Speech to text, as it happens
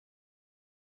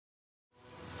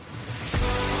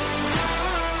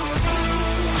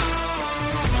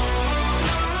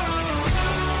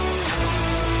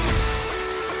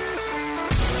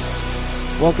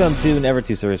Welcome to Never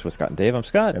Too Serious with Scott and Dave. I'm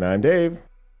Scott. And I'm Dave.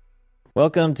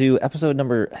 Welcome to episode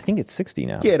number, I think it's 60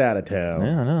 now. Get out of town.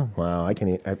 Yeah, I know. Wow, I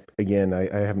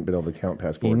haven't been able to count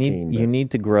past 14. You need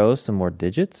to grow some more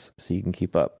digits so you can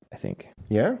keep up, I think.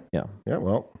 Yeah? Yeah. Yeah,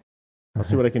 well, I'll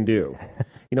see what I can do.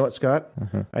 You know what, Scott?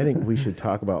 I think we should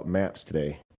talk about maps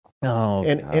today. Oh,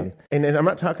 and I'm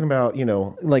not talking about,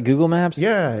 like Google Maps?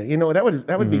 Yeah,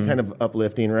 that would be kind of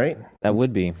uplifting, right? That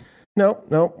would be.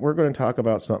 No, we're going to talk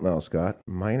about something else, Scott.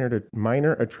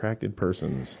 Minor attracted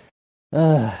persons.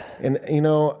 And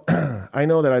I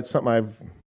know that it's something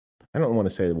I don't want to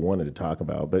say I wanted to talk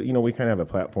about, but we kind of have a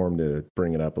platform to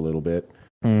bring it up a little bit.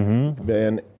 Mm-hmm.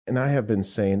 And I have been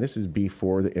saying this is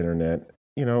before the internet.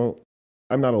 I'm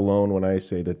not alone when I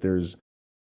say that there's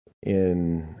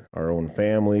in our own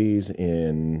families,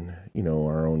 in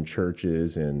our own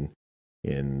churches, and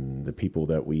in the people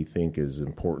that we think is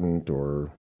important,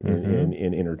 or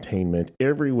in entertainment,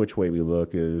 every which way we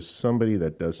look is somebody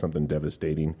that does something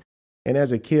devastating. And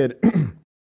as a kid,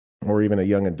 or even a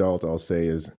young adult, I'll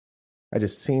say I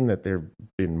just seen that there've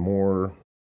been more.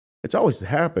 It's always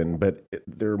happened, but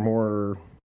they're more.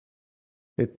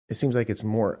 It seems like it's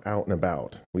more out and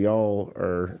about. We all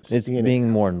are. It's being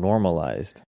more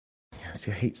normalized. See,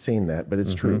 I hate saying that, but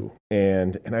it's true.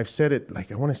 And I've said it I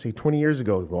want to say 20 years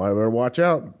ago. Well, I better watch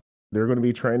out. They're going to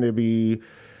be trying to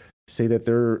say that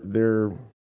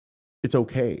it's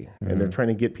okay, and they're trying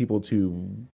to get people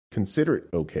to consider it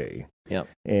okay. Yeah.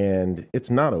 And it's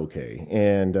not okay.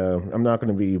 And I'm not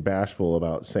going to be bashful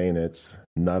about saying it's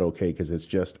not okay, because it's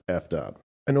just effed up.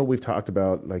 I know we've talked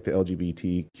about the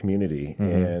LGBT community,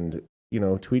 and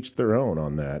to each their own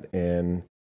on that. And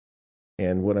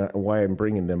why I'm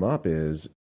bringing them up is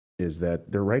that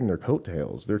they're riding their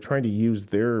coattails. They're trying to use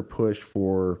their push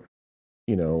for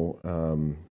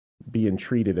being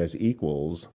treated as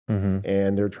equals,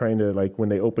 and they're trying to, when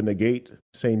they open the gate,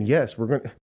 saying, yes,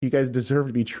 you guys deserve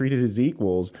to be treated as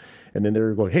equals. And then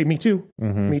they're going, hey, me too.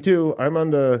 Me too. I'm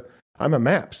a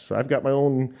MAPS. I've got my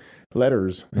own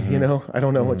letters. I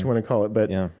don't know what you want to call it,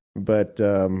 but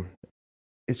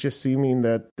it's just seeming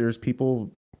that there's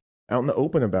people out in the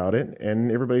open about it,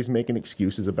 and everybody's making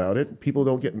excuses about it. People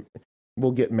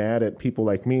will get mad at people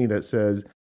like me that says,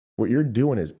 what you're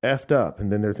doing is effed up.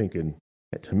 And then they're thinking,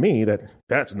 to me,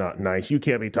 that's not nice. You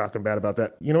can't be talking bad about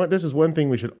that. You know what? This is one thing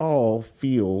we should all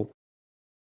feel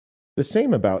the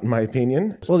same about, in my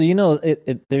opinion. Well,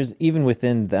 there's even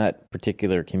within that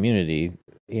particular community,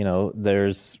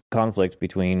 there's conflict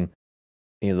between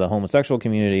the homosexual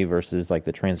community versus the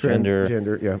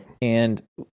transgender. Yeah. And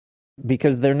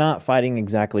because they're not fighting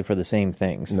exactly for the same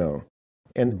things. No.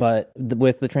 But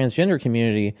with the transgender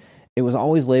community, it was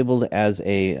always labeled as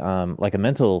a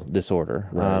mental disorder,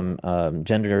 right.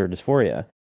 Gender dysphoria.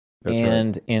 That's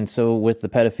right. And so with the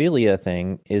pedophilia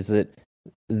thing is that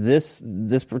this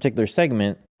particular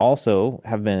segment also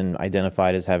have been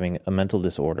identified as having a mental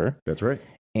disorder. That's right.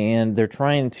 And they're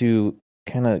trying to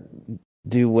kind of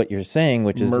do what you're saying,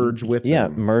 which is merge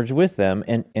with them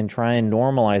and try and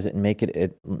normalize it and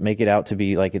make it out to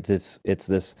be like it's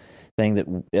this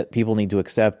thing that people need to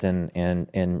accept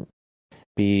and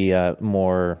be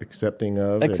more accepting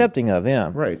of.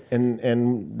 Yeah. Right.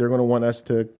 And they're going to want us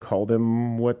to call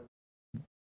them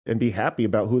and be happy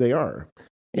about who they are.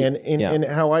 And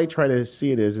how I try to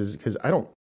see it is because I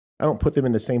don't put them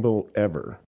in the same boat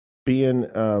ever. Being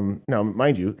now,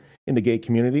 mind you, in the gay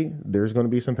community, there's going to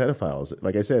be some pedophiles.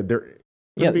 Like I said, they're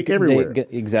going to be everywhere.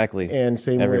 Exactly. And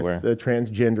same everywhere. With the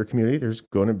transgender community, there's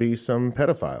going to be some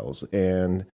pedophiles.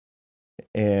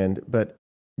 But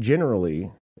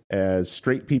generally, as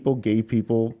straight people, gay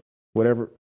people,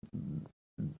 whatever,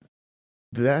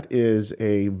 that is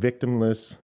a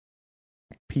victimless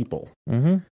people.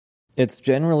 Mm-hmm. It's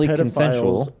generally pedophiles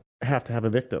consensual. Have to have a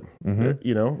victim,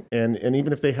 and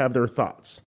even if they have their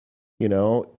thoughts,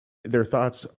 their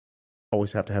thoughts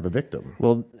always have to have a victim.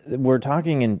 Well, we're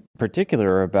talking in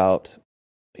particular about,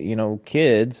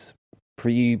 kids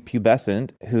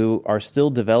prepubescent who are still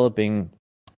developing,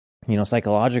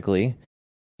 psychologically,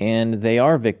 and they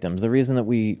are victims. The reason that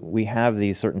we have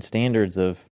these certain standards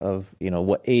of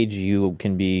what age you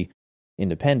can be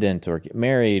independent or get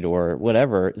married or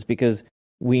whatever is because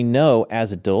we know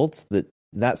as adults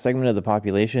that segment of the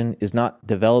population is not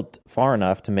developed far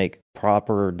enough to make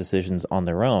proper decisions on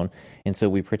their own, and so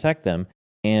we protect them.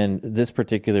 And this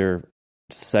particular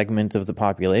segment of the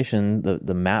population,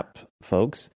 the MAP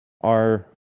folks, are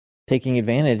taking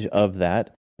advantage of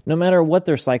that, no matter what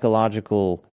their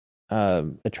psychological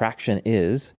attraction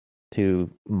is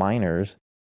to minors.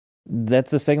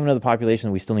 That's a segment of the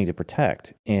population we still need to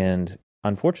protect. And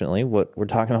unfortunately, what we're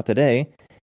talking about today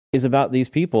is about these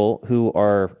people who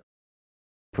are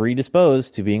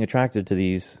predisposed to being attracted to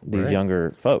these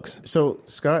younger folks. So,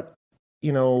 Scott,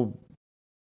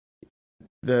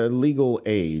 the legal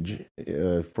age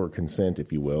for consent,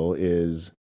 if you will,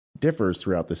 differs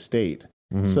throughout the state.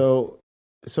 Mm-hmm.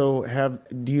 So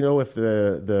do you know if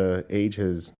the age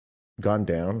has gone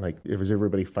down? Like, is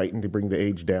everybody fighting to bring the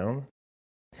age down?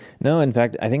 No, in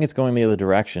fact, I think it's going the other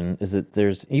direction. Is that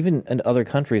there's even in other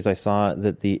countries I saw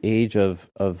that the age of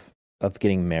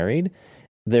getting married,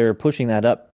 they're pushing that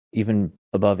up even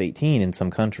above 18 in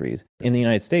some countries. In the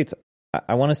United States,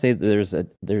 I want to say that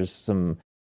there's some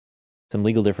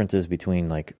legal differences between,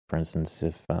 like, for instance,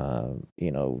 if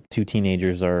two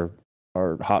teenagers are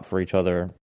hot for each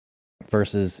other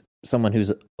versus someone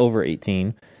who's over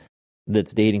 18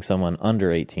 that's dating someone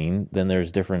under 18, then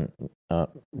there's different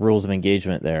rules of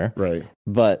engagement there. Right.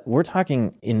 But we're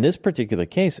talking, in this particular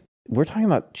case, we're talking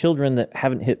about children that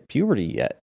haven't hit puberty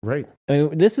yet. Right. I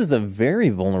mean, this is a very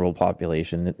vulnerable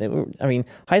population. I mean,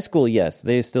 high school, yes,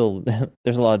 there's a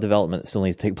lot of development that still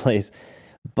needs to take place.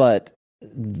 But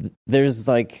there's,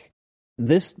 like,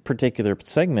 this particular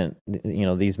segment,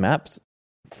 these MAPS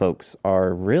folks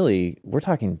are really, we're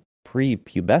talking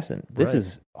prepubescent. This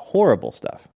is horrible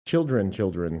stuff. Children.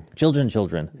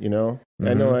 Mm-hmm.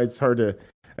 I know it's hard to,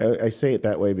 I say it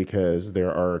that way because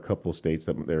there are a couple states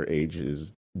that their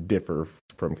ages differ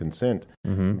from consent.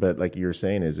 Mm-hmm. But like you're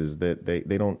saying is that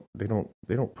they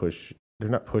don't push, they're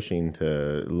not pushing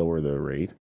to lower the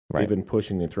rate. Right. They've been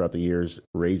pushing it throughout the years,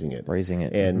 raising it.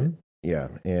 And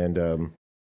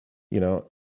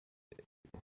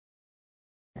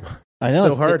I know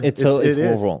so hard. It's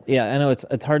horrible. Yeah, I know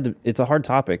it's hard. It's a hard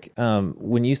topic.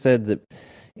 When you said that,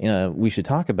 we should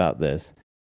talk about this,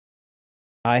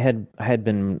 I had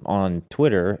been on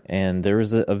Twitter, and there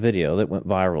was a video that went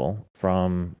viral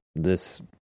from this.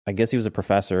 I guess he was a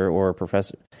professor or a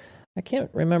professor. I can't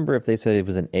remember if they said it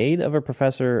was an aide of a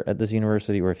professor at this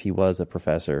university or if he was a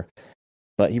professor,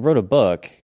 but he wrote a book,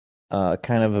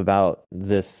 kind of about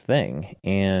this thing,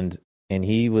 and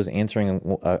he was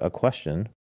answering a question.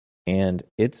 And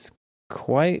it's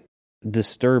quite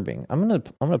disturbing. I'm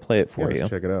gonna play it for you. Let's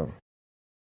check it out.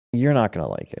 You're not gonna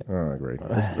like it. Oh, great!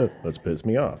 Let's piss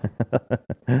me off.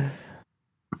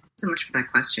 So much for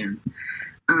that question.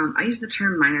 I use the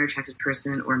term minor attracted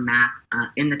person, or MAP,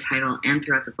 in the title and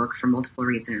throughout the book for multiple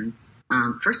reasons.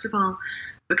 First of all,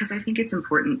 because I think it's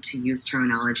important to use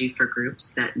terminology for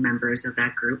groups that members of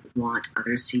that group want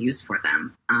others to use for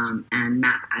them. And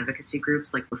MAP advocacy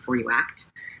groups like Before You Act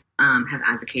have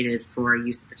advocated for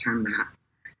use of the term MAP.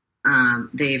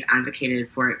 They've advocated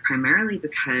for it primarily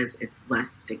because it's less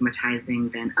stigmatizing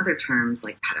than other terms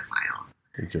like pedophile.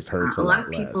 It just hurts a lot of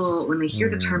people, when they hear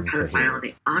the term pedophile,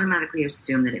 they automatically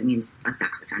assume that it means a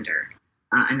sex offender.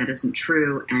 And that isn't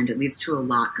true, and it leads to a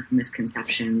lot of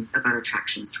misconceptions about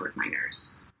attractions toward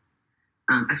minors.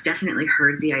 I've definitely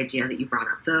heard the idea that you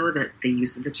brought up, though, that the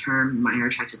use of the term minor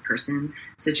attracted person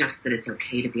suggests that it's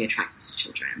okay to be attracted to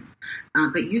children.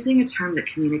 But using a term that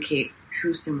communicates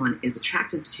who someone is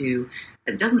attracted to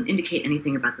doesn't indicate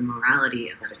anything about the morality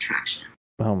of that attraction.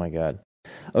 Oh, my God.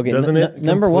 Okay, doesn't it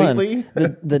number one,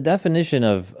 the definition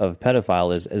of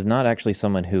pedophile is not actually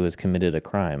someone who has committed a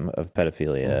crime of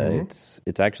pedophilia. Mm-hmm.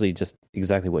 It's actually just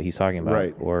exactly what he's talking about,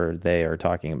 right, or they are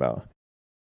talking about.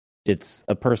 It's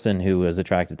a person who is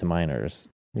attracted to minors.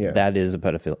 Yeah. That is a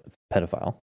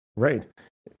pedophile. Right.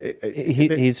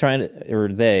 He's trying to, or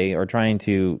they are trying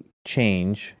to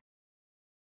change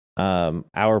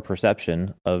our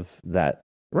perception of that.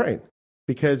 Right.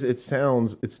 Because it's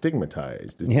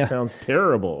stigmatized. It sounds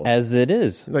terrible. As it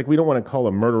is. Like, we don't want to call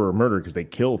a murderer murder because they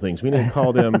kill things. We need to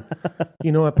call them,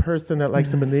 a person that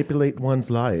likes to manipulate one's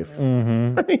life.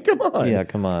 Mm-hmm. I mean, come on. Yeah,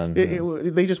 come on.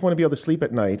 They just want to be able to sleep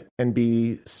at night and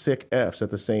be sick Fs at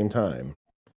the same time.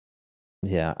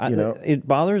 Yeah. It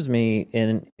bothers me.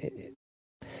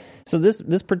 So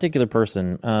this particular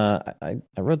person, I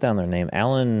wrote down their name,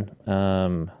 Alan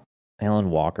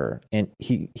Walker. And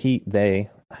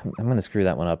I'm going to screw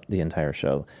that one up the entire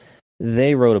show.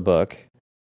 They wrote a book,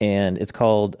 and it's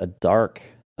called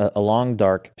A Long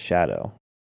Dark Shadow,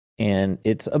 and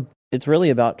it's really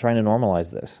about trying to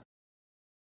normalize this.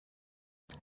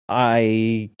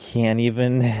 I can't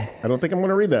even. I don't think I'm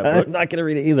going to read that book. I'm not going to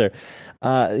read it either.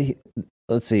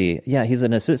 Let's see. Yeah, he's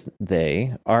an assistant.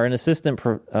 They are an assistant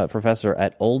professor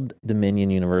at Old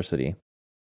Dominion University,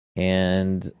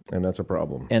 and that's a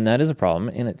problem. And that is a problem.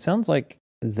 And it sounds like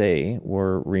they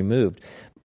were removed,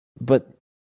 but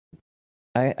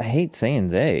I hate saying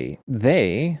they.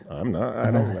 I'm not. I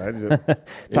don't.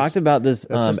 Talked about this.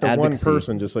 That's just advocacy. One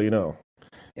person, just so you know.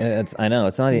 I know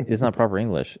it's not proper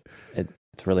English.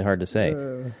 It's really hard to say.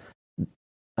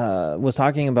 was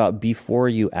talking about before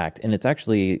you act, and it's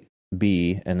actually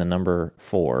B and the number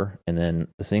 4, and then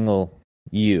the single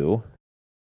U,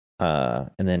 and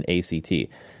then ACT.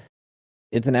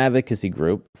 It's an advocacy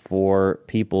group for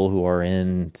people who are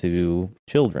into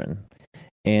children,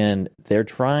 and they're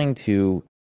trying to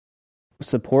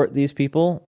support these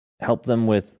people, help them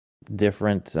with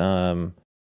different,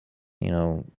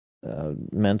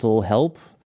 mental help.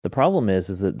 The problem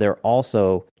is that they're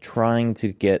also trying to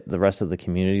get the rest of the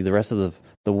community, the rest of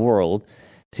the world,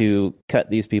 to cut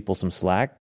these people some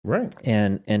slack, right,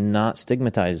 and not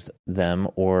stigmatize them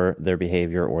or their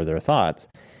behavior or their thoughts.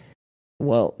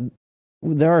 Well,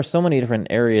 there are so many different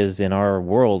areas in our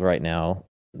world right now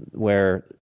where,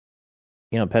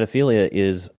 pedophilia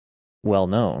is well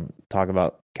known. Talk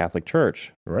about Catholic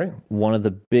Church. Right. One of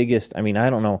the biggest, I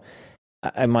don't know,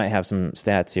 I might have some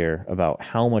stats here about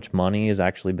how much money has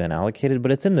actually been allocated,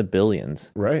 but it's in the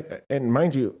billions. Right. And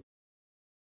mind you,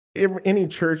 any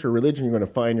church or religion you're going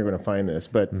to find this,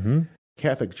 but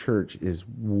Catholic Church is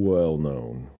well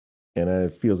known. And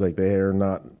it feels like they are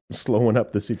not slowing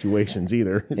up the situations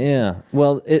either. Yeah.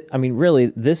 Well,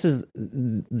 really, this is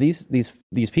these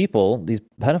people, these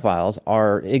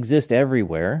pedophiles exist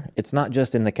everywhere. It's not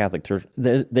just in the Catholic Church.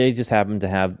 They just happen to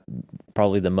have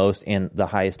probably the most and the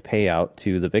highest payout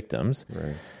to the victims.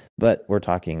 Right. But we're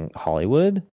talking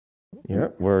Hollywood. Yeah.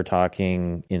 We're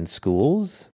talking in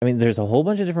schools. There's a whole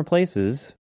bunch of different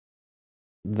places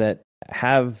that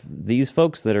have these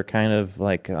folks that are kind of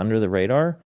like under the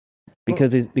radar.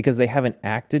 Because they haven't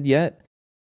acted yet,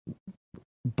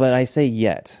 but I say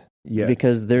yet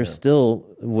because there's still,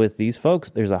 with these folks,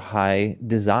 there's a high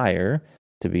desire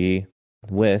to be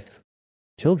with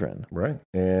children. Right.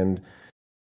 And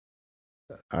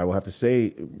I will have to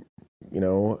say,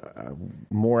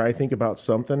 more I think about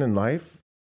something in life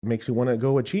makes me want to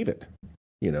go achieve it,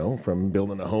 from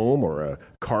building a home or a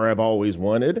car I've always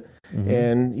wanted.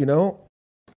 And,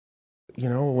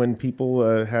 when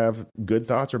people have good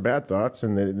thoughts or bad thoughts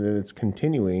and it's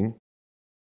continuing,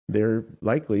 they're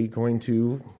likely going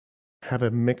to have a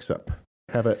mix-up,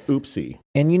 have a oopsie.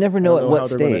 And you never know at what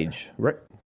stage.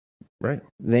 Right.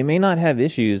 They may not have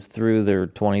issues through their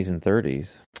 20s and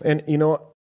 30s. And,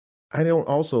 I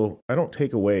don't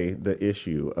take away the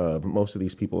issue of most of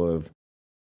these people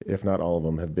if not all of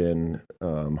them, have been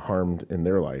harmed in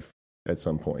their life at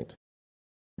some point.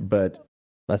 But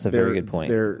that's a very good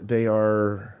point. They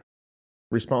are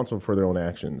responsible for their own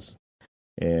actions.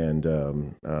 And,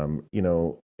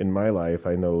 in my life,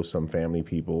 I know some family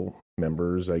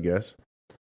members, I guess,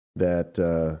 that,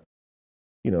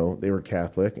 they were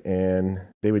Catholic and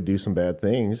they would do some bad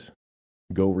things,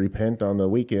 go repent on the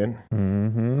weekend,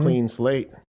 clean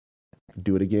slate,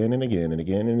 do it again and again and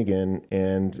again and again.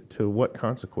 And to what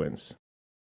consequence?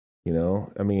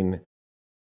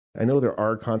 I know there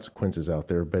are consequences out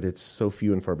there, but it's so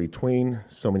few and far between.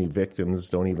 So many victims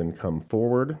don't even come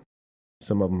forward.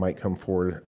 Some of them might come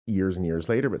forward years and years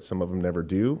later, but some of them never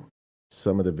do.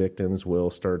 Some of the victims will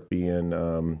start being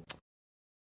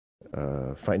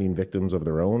finding victims of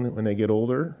their own when they get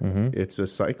older. It's a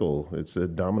cycle. It's a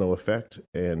domino effect.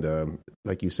 And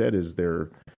like you said, they're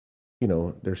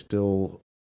still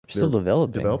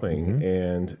developing,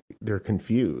 and they're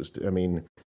confused.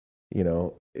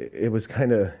 It was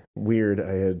kind of weird.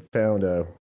 I had found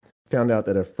out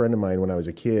that a friend of mine when I was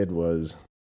a kid was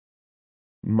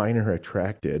minor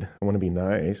attracted. I want to be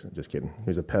nice. Just kidding. He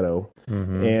was a pedo.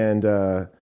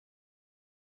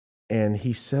 And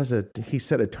he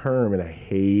said a term, and I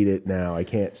hate it now. I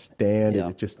can't stand it.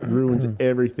 It just ruins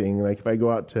everything. Like if I go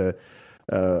out to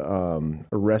a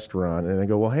restaurant and I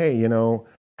go, well, hey,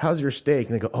 how's your steak?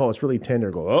 And they go, oh, it's really tender.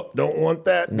 I go, oh, don't want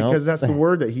that. Nope. Because that's the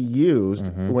word that he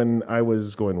used when I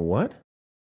was going, what?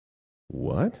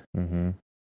 What?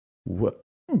 What?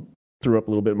 Threw up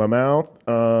a little bit in my mouth.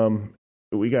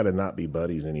 We got to not be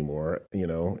buddies anymore,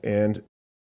 And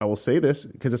I will say this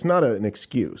because it's not an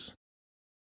excuse,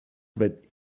 but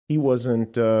he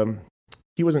wasn't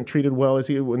treated well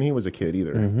when he was a kid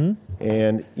either.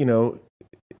 And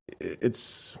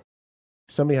it's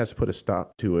somebody has to put a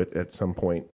stop to it at some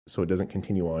point so it doesn't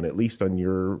continue on, at least on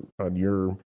your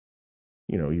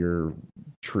your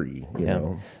tree, you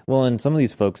know. Well, and some of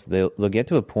these folks, they'll get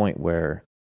to a point where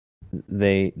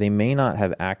they may not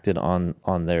have acted on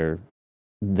their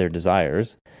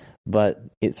desires, but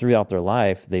throughout their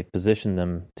life, they've positioned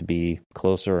them to be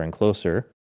closer and closer.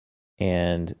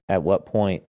 And at what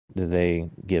point do they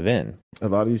give in? A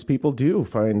lot of these people do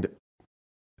find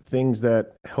things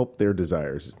that help their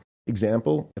desires.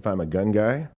 Example, if I'm a gun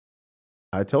guy,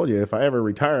 I told you, if I ever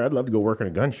retire, I'd love to go work in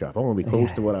a gun shop. I want to be close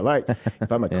to what I like.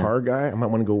 If I'm a car guy, I might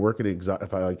want to go work at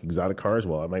if I like exotic cars.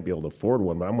 Well, I might be able to afford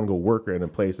one, but I'm going to go work in a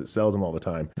place that sells them all the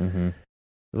time. Mm-hmm.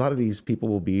 A lot of these people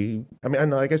will be, I mean,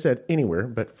 like I said, anywhere,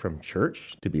 but from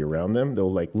church to be around them,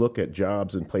 they'll like look at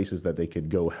jobs and places that they could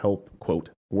go help,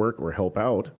 quote, work or help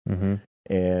out. Mm-hmm.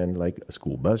 And like a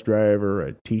school bus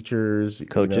driver, teachers,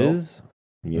 coaches.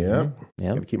 Yeah. Mm-hmm.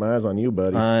 Yeah. Gotta keep my eyes on you,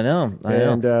 buddy. I know.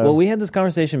 Well, we had this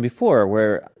conversation before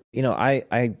where,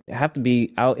 I have to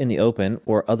be out in the open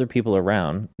or other people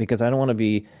around because I don't want to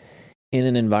be in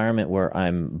an environment where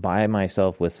I'm by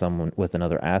myself with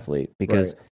another athlete,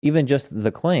 because even just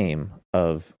the claim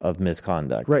of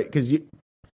misconduct. Right. Because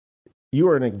you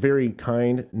are a very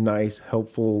kind, nice,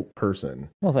 helpful person.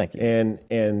 Well, thank you.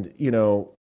 And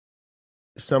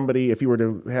somebody, if you were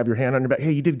to have your hand on your back,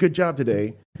 hey, you did a good job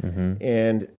today, mm-hmm.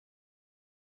 and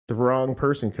the wrong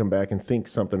person come back and think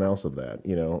something else of that,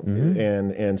 mm-hmm.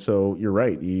 and so you're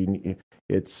right.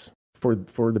 It's for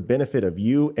the benefit of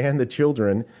you and the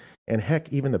children, and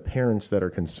heck, even the parents that are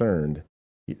concerned.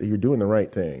 You're doing the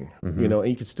right thing, mm-hmm. And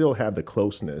you can still have the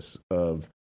closeness of,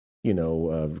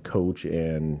 of coach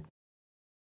and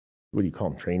what do you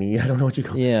call them, trainee? I don't know what you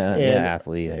call them.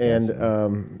 Athlete. I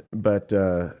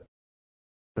guess.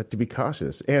 But to be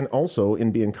cautious, and also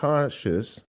in being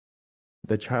cautious,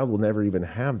 the child will never even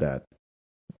have that,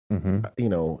 mm-hmm.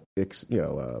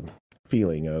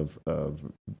 Feeling of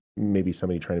maybe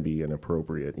somebody trying to be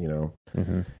inappropriate.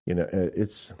 Mm-hmm.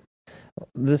 It's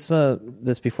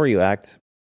this Before You Act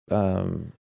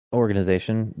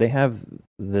organization. They have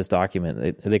this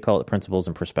document. They call it Principles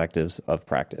and Perspectives of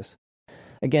Practice.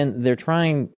 Again, they're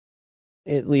trying,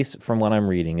 at least from what I'm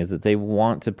reading, is that they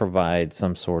want to provide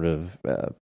some sort of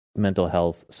mental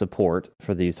health support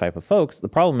for these type of folks. The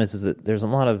problem is that there's a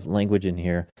lot of language in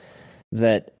here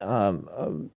that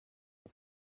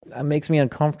makes me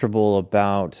uncomfortable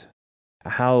about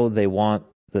how they want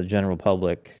the general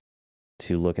public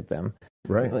to look at them.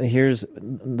 Right. Here's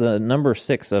the number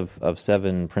 6 of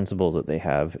 7 principles that they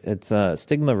have. It's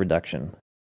stigma reduction.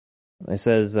 It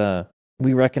says,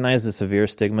 we recognize the severe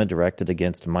stigma directed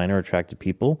against minor attracted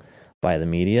people by the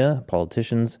media,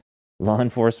 politicians, law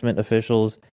enforcement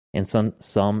officials, and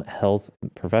some health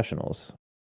professionals.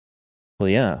 Well,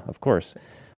 yeah, of course.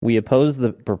 We oppose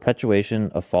the perpetuation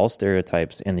of false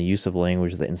stereotypes and the use of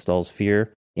language that installs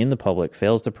fear in the public,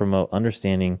 fails to promote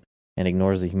understanding, and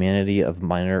ignores the humanity of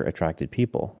minor attracted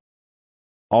people.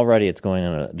 Already it's going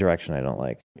in a direction I don't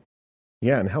like.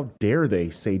 Yeah, and how dare they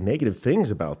say negative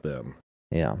things about them?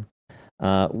 Yeah.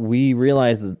 We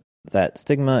realize that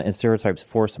stigma and stereotypes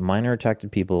force minor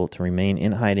attracted people to remain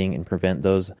in hiding and prevent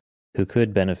those who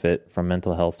could benefit from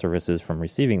mental health services from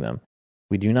receiving them.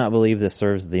 We do not believe this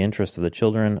serves the interests of the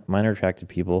children, minor attracted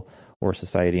people, or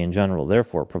society in general.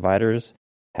 Therefore, providers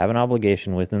have an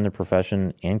obligation within their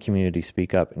profession and community to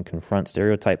speak up and confront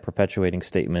stereotype perpetuating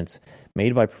statements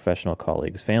made by professional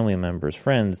colleagues, family members,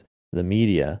 friends, the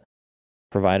media.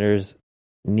 Providers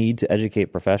need to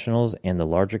educate professionals and the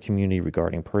larger community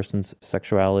regarding persons'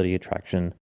 sexuality,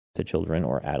 attraction to children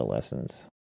or adolescents.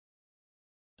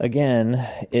 Again,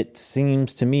 it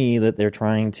seems to me that they're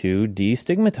trying to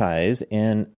destigmatize,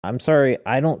 and I'm sorry,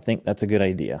 I don't think that's a good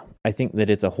idea. I think that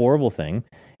it's a horrible thing,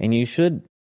 and you should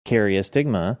carry a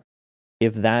stigma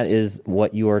if that is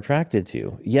what you are attracted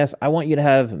to. Yes, I want you to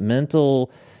have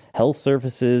mental health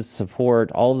services,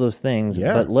 support, all of those things,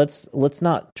 but let's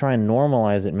not try and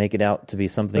normalize it, make it out to be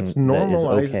something that is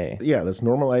okay. Yeah, let's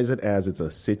normalize it as it's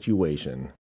a situation.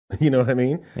 You know what I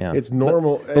mean? Yeah. It's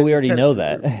normal. But we already know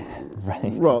that.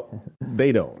 Right. Well,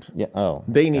 they don't. Yeah. Oh.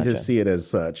 They need to see it as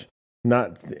such,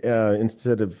 not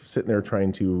instead of sitting there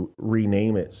trying to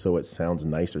rename it so it sounds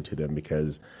nicer to them,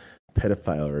 because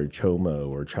pedophile or chomo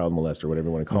or child molester, whatever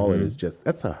you want to call it, is just,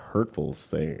 that's a hurtful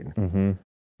thing. Mm-hmm.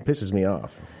 It pisses me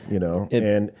off,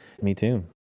 and me too.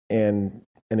 And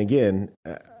again,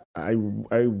 I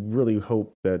really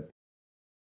hope that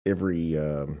every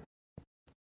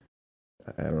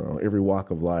every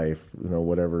walk of life,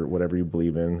 whatever you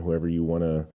believe in, whoever you want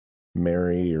to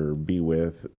marry or be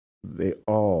with, they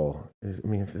all,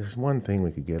 if there's one thing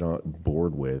we could get on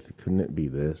board with, couldn't it be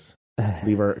this?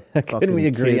 Leave our couldn't we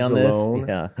agree kids on alone?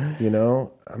 This?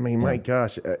 Yeah. My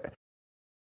gosh,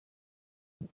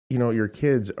 your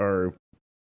kids are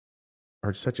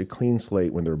such a clean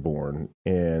slate when they're born,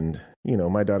 and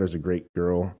my daughter's a great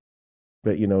girl.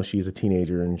 But, she's a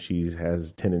teenager and she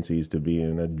has tendencies to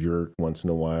being a jerk once in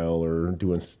a while or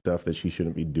doing stuff that she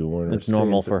shouldn't be doing. It's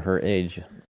normal for her age.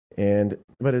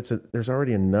 But there's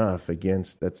already enough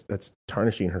against that's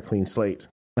tarnishing her clean slate.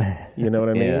 You know what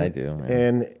I mean? Yeah, I do. Man.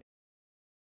 And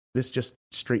this just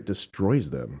straight destroys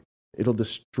them. It'll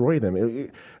destroy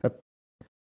them.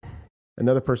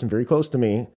 Another person very close to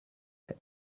me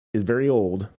is very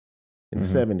old, in the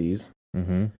 70s,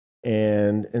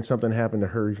 and something happened to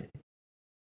her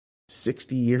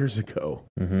 60 years ago.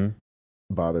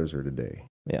 Bothers her today.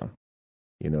 Yeah.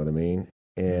 You know what I mean?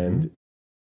 And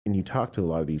you talk to a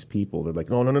lot of these people, they're like,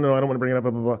 no, I don't want to bring it up,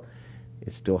 blah, blah, blah.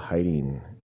 It's still hiding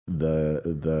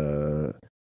the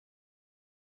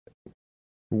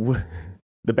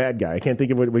bad guy. I can't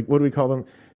think of what do we call them?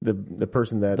 The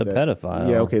person that... The pedophile.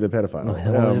 Yeah, okay, the pedophile.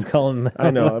 We'll just call him I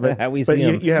know, but, how we see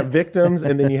him. You have victims,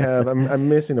 and then you have... I'm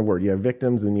missing a word. You have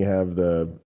victims, and you have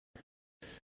the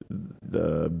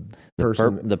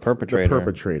person... The perpetrator. The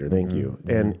perpetrator, thank you.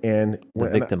 And the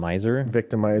victimizer.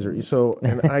 Victimizer. So,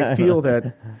 and I feel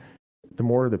that the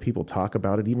more that people talk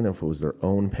about it, even if it was their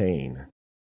own pain,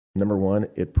 number one,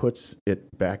 it puts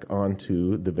it back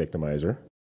onto the victimizer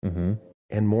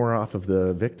and more off of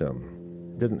the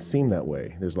victim. It doesn't seem that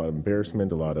way. There's a lot of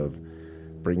embarrassment, a lot of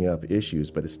bringing up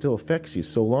issues, but it still affects you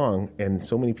so long, and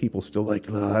so many people still like,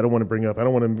 I don't want to bring up, I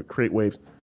don't want to create waves.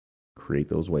 Create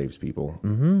those waves, people.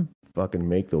 Fucking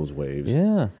make those waves.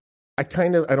 Yeah. I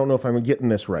don't know if I'm getting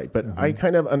this right, but I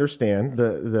kind of understand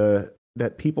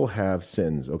that people have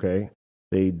sins, okay?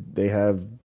 They have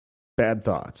bad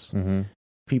thoughts.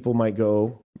 People might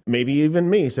go, maybe even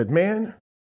me, said, man,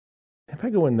 if I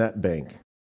go in that bank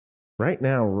right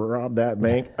now, rob that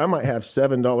bank, I might have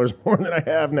 $7 more than I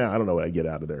have now. I don't know what I get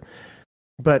out of there.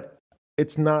 But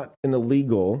it's not an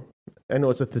illegal, I know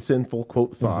it's a sinful,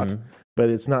 quote, thought, but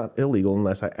it's not illegal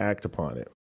unless I act upon it.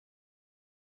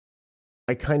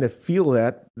 I kind of feel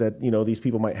that these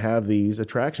people might have these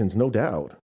attractions, no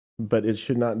doubt, but it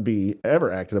should not be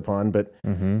ever acted upon. But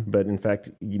in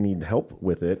fact, you need help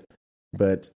with it.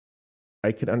 But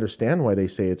I could understand why they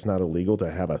say it's not illegal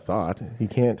to have a thought. You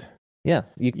can't. Yeah,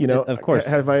 you know, of course.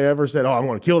 Have I ever said, "Oh, I'm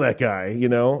going to kill that guy"? You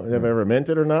know, have I ever meant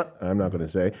it or not? I'm not going to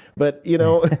say. But you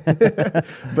know,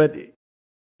 but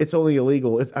it's only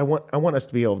illegal. I want us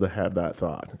to be able to have that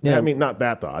thought. Yeah. I mean, not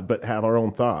that thought, but have our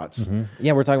own thoughts.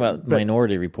 Yeah, we're talking about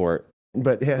Minority Report.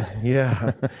 But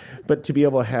yeah, but to be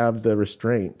able to have the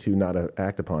restraint to not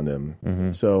act upon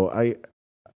them. So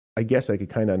I guess I could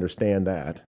kind of understand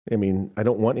that. I mean, I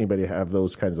don't want anybody to have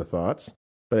those kinds of thoughts,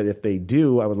 but if they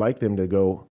do, I would like them to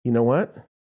go, you know what?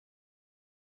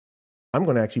 I'm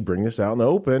going to actually bring this out in the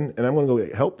open, and I'm going to go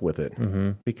get help with it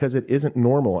because it isn't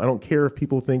normal. I don't care if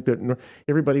people think that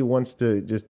everybody wants to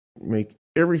just make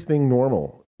everything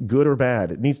normal, good or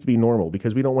bad. It needs to be normal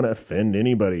because we don't want to offend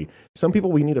anybody. Some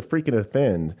people we need to freaking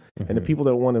offend, and the people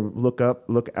that want to look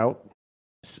out,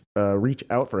 reach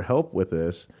out for help with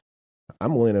this,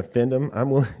 I'm willing to offend them.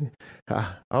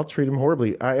 I'll treat them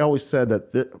horribly. I always said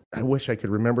that I wish I could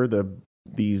remember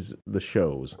the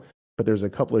shows, but there's a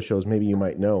couple of shows maybe you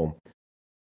might know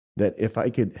that if I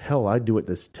could, hell, I'd do it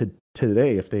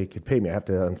today if they could pay me. I have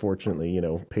to, unfortunately,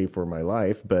 pay for my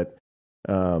life, but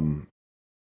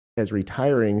as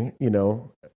retiring,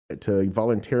 to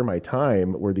volunteer my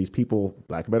time where these people,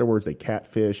 lack of better words, they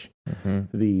catfish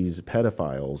these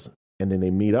pedophiles. And then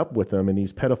they meet up with them, and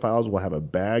these pedophiles will have a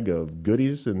bag of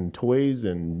goodies and toys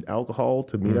and alcohol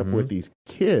to meet up with these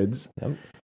kids,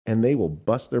 and they will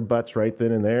bust their butts right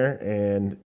then and there.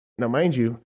 And now, mind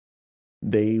you,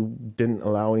 they didn't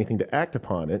allow anything to act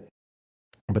upon it,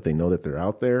 but they know that they're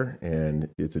out there, and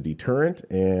it's a deterrent,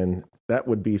 and that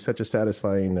would be such a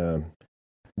satisfying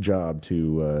job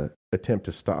to attempt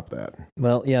to stop that.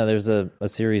 Well, yeah, there's a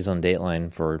series on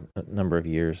Dateline for a number of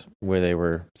years where they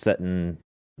were setting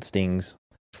stings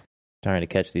trying to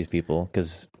catch these people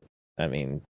because I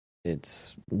mean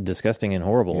it's disgusting and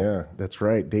horrible. Yeah, that's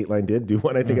right. Dateline did do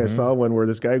one. I think I saw one where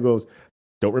this guy goes,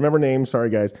 don't remember names,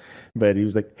 sorry guys, but he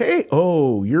was like, hey,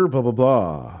 you're blah blah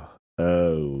blah.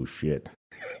 Oh shit.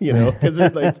 Because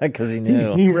like, because he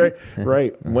knew.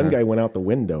 right. One guy went out the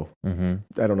window. I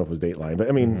don't know if it was Dateline, but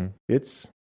I mean it'd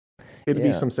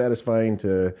be some satisfying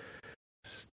to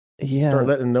start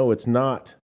letting them know it's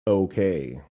not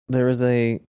okay. There was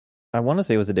I want to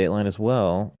say it was a Dateline as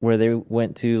well, where they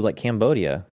went to like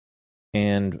Cambodia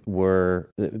and were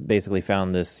basically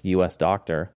found this U.S.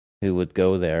 doctor who would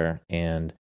go there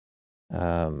and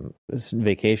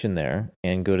vacation there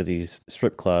and go to these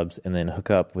strip clubs and then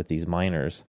hook up with these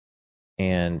minors.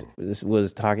 And this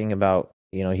was talking about,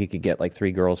 he could get like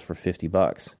 3 girls for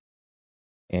 $50.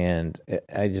 And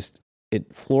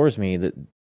it floors me that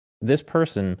this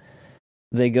person,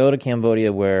 they go to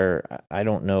Cambodia where I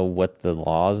don't know what the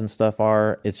laws and stuff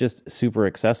are. It's just super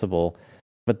accessible.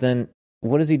 But then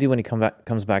what does he do when he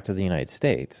comes back to the United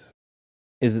States?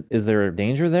 Is there a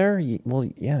danger there? Well,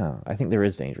 yeah, I think there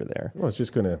is danger there. Well, it's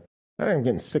just going to, I'm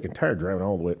getting sick and tired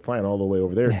flying all the way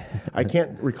over there. I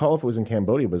can't recall if it was in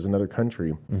Cambodia, but it was another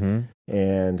country.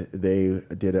 And they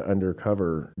did an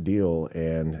undercover deal,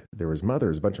 and there was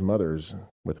a bunch of mothers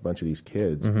with a bunch of these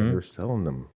kids, and they're selling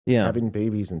them, having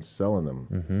babies and selling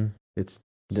them. It's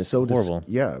so horrible.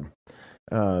 I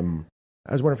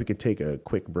was wondering if we could take a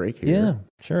quick break here. Yeah,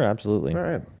 sure, absolutely. All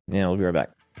right. Yeah, we'll be right back.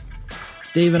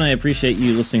 Dave and I appreciate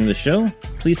you listening to the show.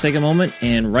 Please take a moment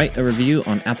and write a review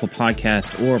on Apple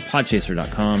Podcasts or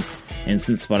Podchaser.com. And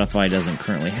since Spotify doesn't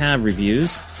currently have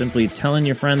reviews, simply telling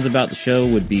your friends about the show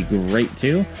would be great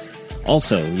too.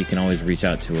 Also, you can always reach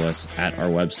out to us at our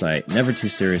website,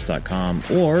 nevertooserious.com,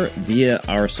 or via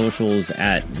our socials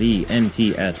at the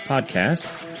NTS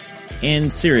Podcast.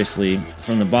 And seriously,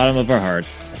 from the bottom of our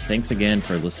hearts, thanks again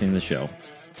for listening to the show.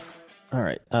 All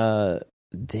right.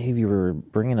 Dave, you were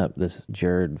bringing up this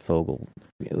Jared Fogle.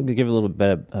 Give a little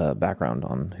bit of background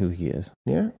on who he is.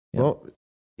 Yeah. Well,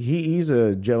 he's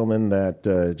a gentleman that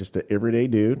just an everyday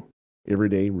dude,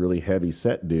 everyday, really heavy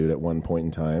set dude at one point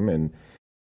in time. And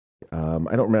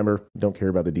I don't care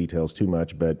about the details too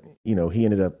much, but, he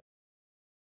ended up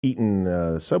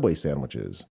eating Subway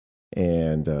sandwiches.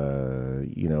 And,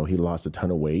 he lost a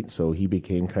ton of weight. So he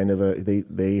became kind of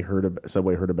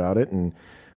Subway heard about it and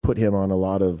put him on a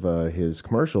lot of his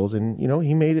commercials, and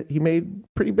he made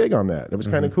pretty big on that. It was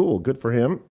kind of cool, good for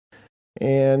him.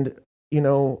 And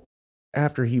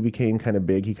after he became kind of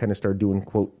big, he kind of started doing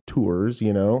quote tours,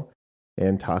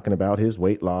 and talking about his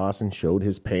weight loss, and showed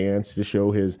his pants to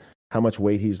show how much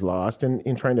weight he's lost, and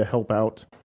in trying to help out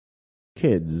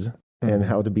kids and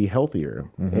how to be healthier.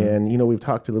 And we've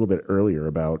talked a little bit earlier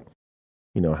about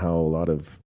how a lot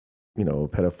of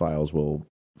pedophiles will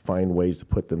find ways to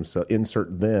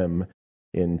insert them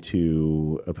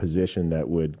into a position that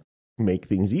would make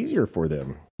things easier for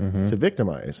them to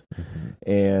victimize.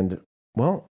 And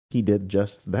well, he did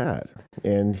just that,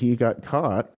 and he got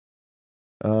caught.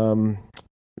 I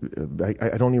don't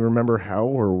even remember how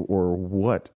or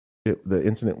what the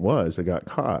incident was that got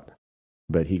caught,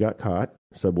 but he got caught.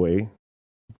 Subway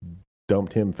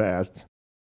dumped him fast,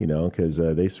 because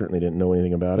they certainly didn't know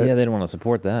anything about it. Yeah, they didn't want to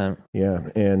support that. Yeah,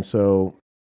 and so,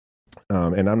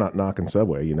 and I'm not knocking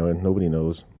Subway, and nobody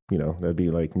knows, that'd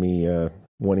be like me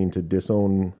wanting to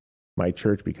disown my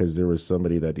church because there was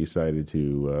somebody that decided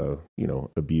to,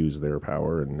 abuse their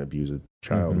power and abuse a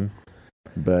child.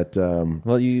 But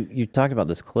well, you talked about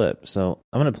this clip, so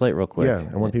I'm going to play it real quick. Yeah,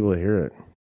 I want people to hear it.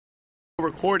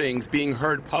 Recordings being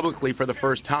heard publicly for the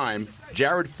first time,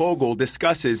 Jared Fogle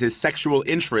discusses his sexual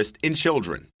interest in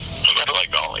children. I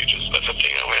like all ages. That's the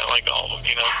thing. I like all of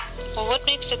them, Well, what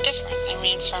makes it different?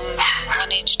 From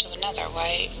one age to another,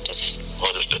 why just...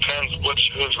 Well, it just depends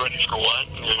who's ready for what,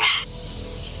 and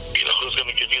who's going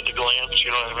to give you the glance,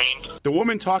 you know what I mean? The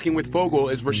woman talking with Fogle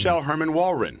is Rochelle Herman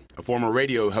Walren, a former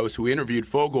radio host who interviewed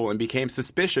Fogle and became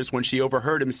suspicious when she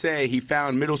overheard him say he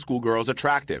found middle school girls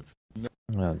attractive.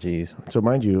 Oh, geez. So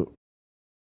mind you,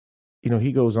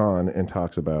 he goes on and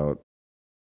talks about,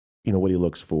 what he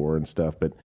looks for and stuff.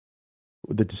 But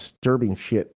the disturbing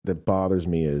shit that bothers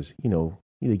me is,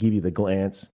 they give you the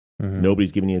glance.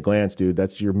 Nobody's giving you a glance, dude.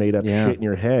 That's your made up shit in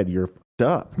your head. You're fucked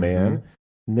up, man.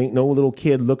 Ain't no little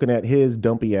kid looking at his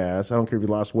dumpy ass. I don't care if he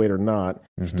lost weight or not.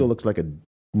 He still looks like a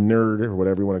nerd or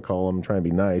whatever you want to call him, trying to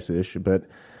be nice-ish,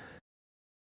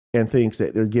 and thinks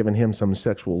that they're giving him some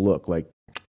sexual look. Like,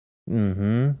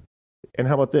 and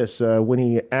how about this? When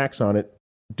he acts on it,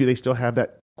 do they still have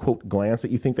that quote glance that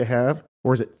you think they have,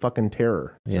 or is it fucking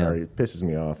terror? Sorry, it pisses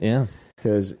me off. Yeah,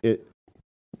 because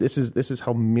this is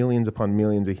how millions upon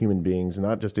millions of human beings,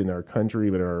 not just in our country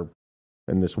but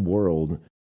in this world,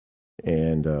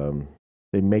 and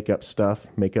they make up stuff,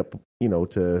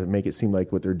 to make it seem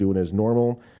like what they're doing is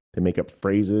normal. They make up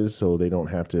phrases so they don't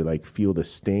have to feel the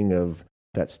sting of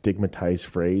that stigmatized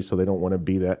phrase, so they don't want to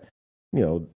be that.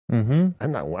 I'm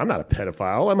not a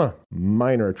pedophile. I'm a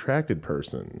minor attracted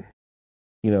person.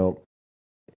 It's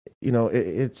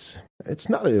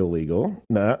not illegal.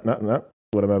 Not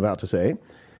what I'm about to say.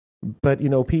 But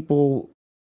people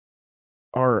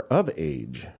are of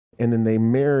age, and then they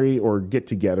marry or get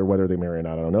together. Whether they marry or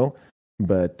not, I don't know.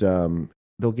 But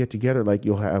they'll get together. Like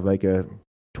you'll have like a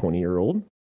 20-year-old,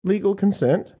 legal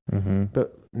consent.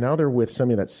 But now they're with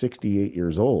somebody that's 68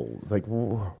 years old. Like,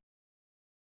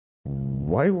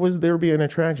 why was there be an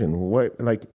attraction? What,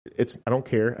 I don't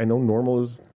care. I know normal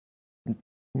is,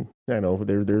 I know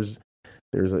there's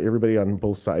everybody on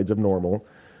both sides of normal,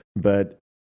 but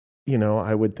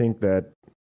I would think that,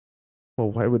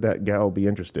 well, why would that gal be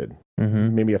interested?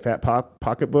 Maybe a fat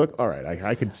pocketbook. All right.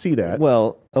 I could see that.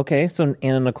 Well, okay. So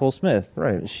Anna Nicole Smith,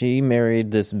 right? She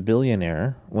married this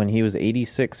billionaire when he was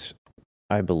 86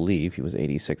 I believe he was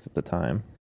 86 at the time.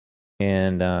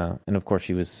 And of course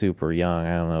she was super young.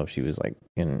 I don't know if she was like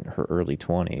in her early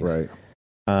 20s. Right.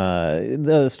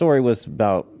 The story was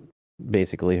about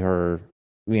basically her,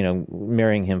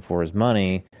 marrying him for his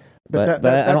money. But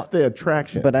that's the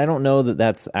attraction. But I don't know that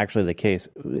that's actually the case.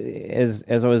 As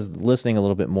I was listening a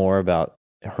little bit more about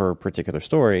her particular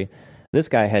story, this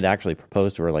guy had actually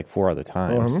proposed to her like 4 other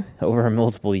times over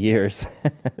multiple years.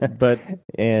 But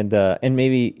and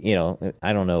maybe,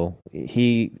 I don't know.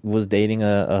 He was dating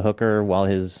a hooker while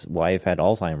his wife had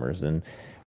Alzheimer's, and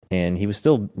he was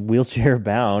still wheelchair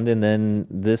bound. And then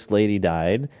this lady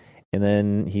died, and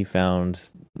then he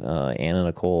found Anna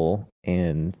Nicole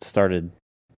and started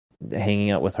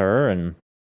hanging out with her. And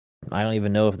I don't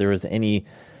even know if there was any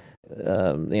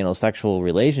sexual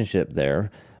relationship there.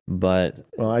 But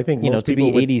I think to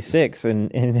be 86 and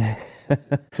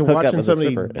to watching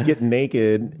somebody get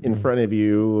naked in front of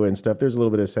you and stuff, there's a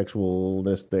little bit of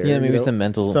sexualness there. Yeah, maybe some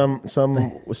mental.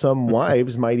 Some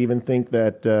wives might even think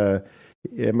that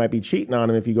it might be cheating on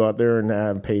him if you go out there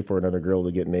and pay for another girl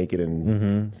to get naked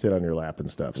and sit on your lap and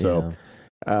stuff. So,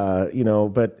 but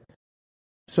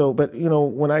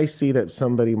when I see that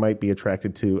somebody might be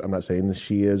attracted to, I'm not saying that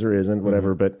she is or isn't,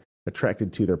 whatever, but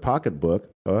attracted to their pocketbook,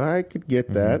 I could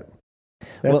get that.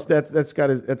 That's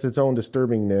its own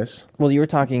disturbingness. Well, you were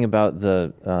talking about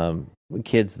the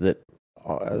kids that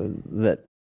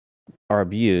are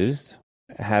abused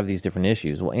have these different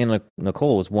issues. Well, Anna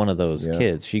Nicole was one of those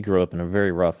kids. She grew up in a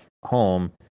very rough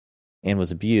home and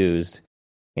was abused,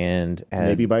 and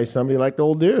maybe by somebody like the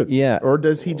old dude. Yeah. Or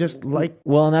does he just like?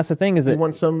 Well, and that's the thing is that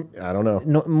I don't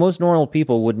know. Most normal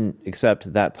people wouldn't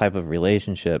accept that type of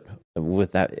relationship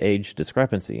with that age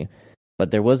discrepancy,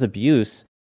 but there was abuse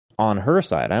on her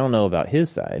side. I don't know about his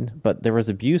side, but there was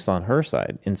abuse on her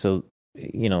side, and so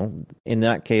in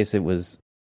that case, it was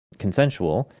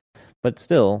consensual, but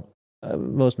still.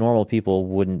 Most normal people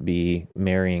wouldn't be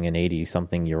marrying an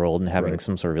 80-something-year-old and having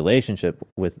some sort of relationship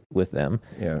with them.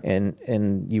 Yeah.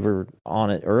 And you were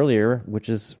on it earlier, which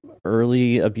is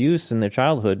early abuse in their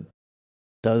childhood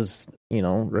does,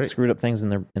 screwed up things in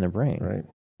their brain. Right.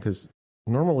 Because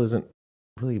normal isn't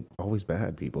really always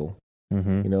bad, people.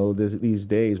 Mm-hmm. These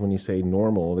days when you say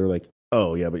normal, they're like,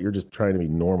 oh, yeah, but you're just trying to be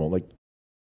normal. Like,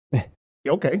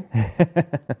 okay.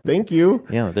 Thank you.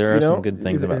 Yeah, there are some good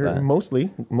things about that. Mostly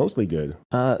good.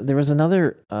 There was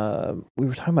another, we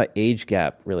were talking about age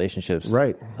gap relationships.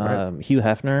 Right. Hugh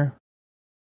Hefner,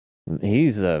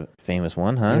 he's a famous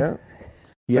one, huh?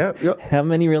 Yeah. How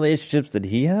many relationships did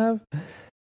he have?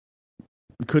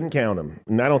 Couldn't count them.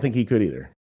 And I don't think he could either.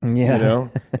 Yeah.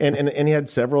 And he had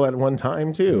several at one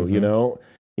time too,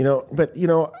 but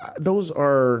those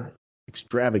are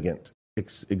extravagant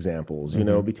examples,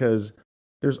 because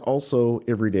there's also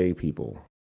everyday people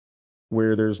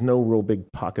where there's no real big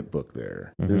pocketbook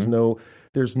there.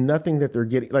 There's nothing that they're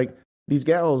getting. Like these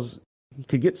gals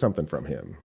could get something from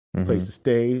him, place to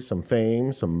stay, some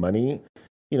fame, some money,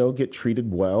 get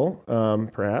treated well,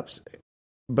 perhaps.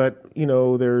 But,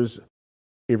 there's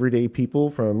everyday people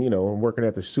from, working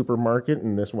at the supermarket,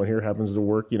 and this one here happens to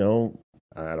work, I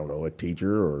don't know, a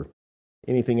teacher or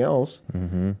anything else.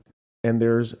 Mm-hmm. And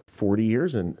there's 40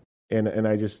 years and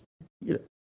I just,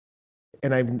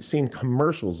 and I've seen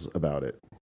commercials about it.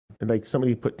 And like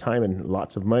somebody put time and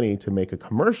lots of money to make a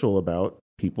commercial about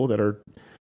people that are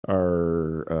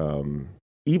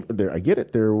I get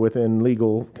it. They're within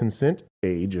legal consent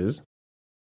ages,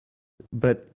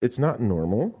 but it's not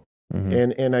normal.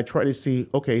 Mm-hmm. And I try to see,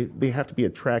 okay, they have to be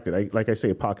attracted. Like I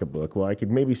say, a pocketbook. Well, I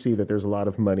could maybe see that there's a lot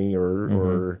of money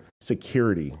or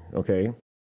security. Okay.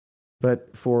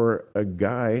 But for a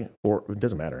guy, or it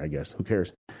doesn't matter, I guess, who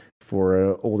cares?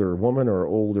 For an older woman or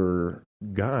older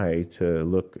guy to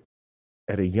look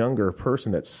at a younger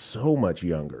person that's so much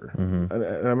younger,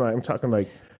 and I'm talking like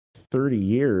 30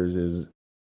 years is,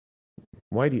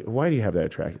 why do you have that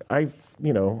attraction?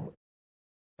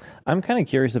 I'm kind of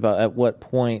curious about at what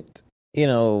point,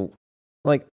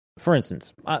 like, for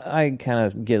instance, I kind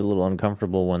of get a little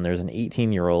uncomfortable when there's an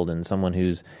 18-year-old and someone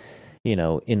who's,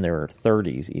 in their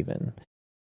 30s even.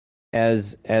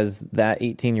 As that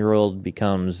 18-year-old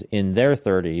becomes in their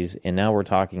 30s, and now we're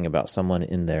talking about someone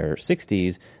in their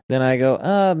 60s, then I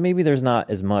go, maybe there's not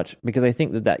as much, because I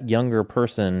think that younger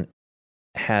person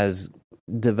has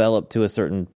developed to a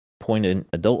certain point in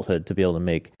adulthood to be able to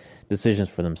make decisions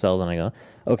for themselves, and I go,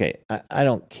 okay, I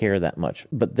don't care that much.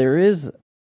 But there is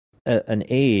an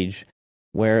age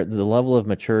where the level of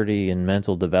maturity and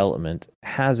mental development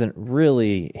hasn't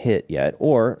really hit yet,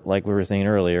 or like we were saying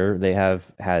earlier, they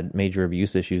have had major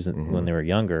abuse issues when they were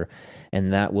younger,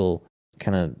 and that will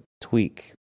kind of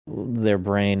tweak their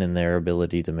brain and their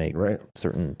ability to make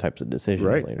certain types of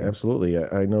decisions later. Absolutely.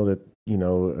 I know that,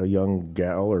 a young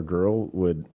gal or girl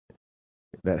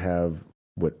that have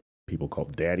what people call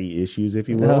daddy issues, if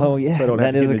you will. Oh, yeah. So I don't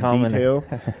have that to is get a common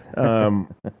detail.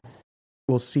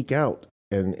 Will seek out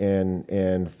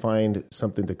and find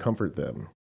something to comfort them.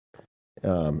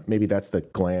 Maybe that's the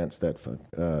glance that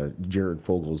Jared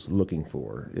Fogel's looking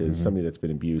for, is somebody that's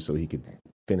been abused so he could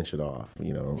finish it off,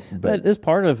 But is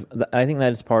part of, I think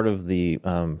that is part of the,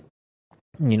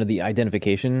 the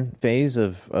identification phase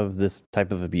of this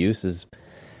type of abuse is,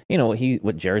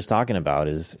 what Jared's talking about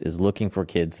is looking for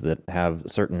kids that have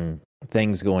certain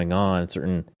things going on,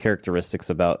 certain characteristics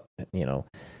about,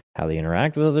 how they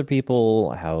interact with other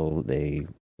people, how they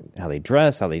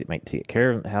dress, how they might take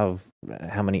care of,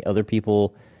 how many other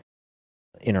people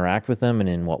interact with them and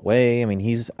in what way. I mean,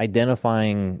 he's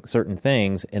identifying certain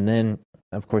things, and then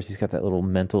of course he's got that little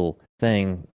mental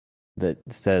thing that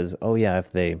says, oh yeah,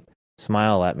 if they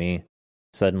smile at me,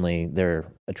 suddenly they're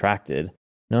attracted.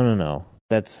 No,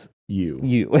 that's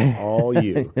you all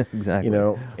you.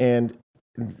 Exactly. And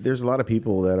there's a lot of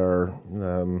people that are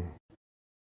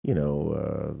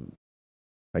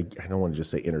I don't want to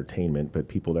just say entertainment, but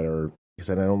people that are, because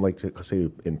I don't like to say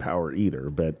in power either,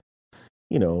 but,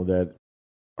 that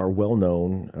are well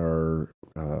known, are,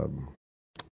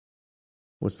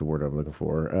 what's the word I'm looking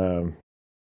for?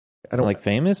 I don't like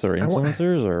famous or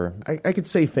influencers or I could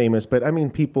say famous, but I mean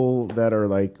people that are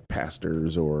like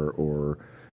pastors or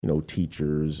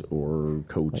teachers or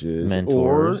coaches, like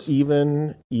mentors, or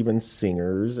even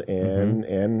singers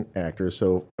and actors.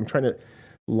 So I'm trying to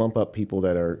lump up people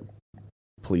that are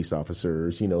police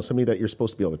officers, somebody that you're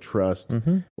supposed to be able to trust,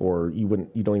 or you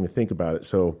don't even think about it.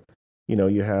 So,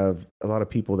 you have a lot of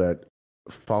people that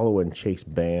follow and chase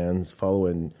bands,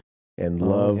 and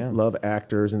love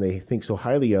actors, and they think so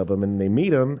highly of them, and they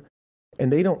meet them,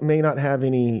 and they may not have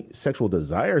any sexual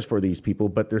desires for these people,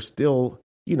 but they're still,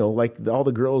 like all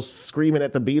the girls screaming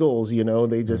at the Beatles,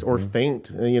 they just, or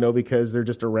faint, because they're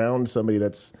just around somebody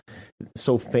that's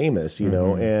so famous,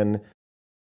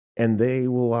 and they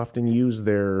will often use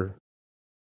their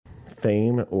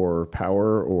fame or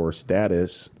power or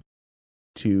status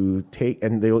to take,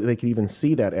 and they can even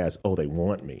see that as, oh, they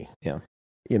want me. Yeah.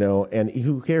 And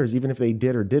who cares? Even if they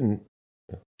did or didn't,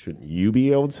 shouldn't you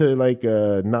be able to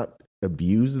not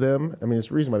abuse them? I mean, it's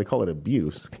the reason why they call it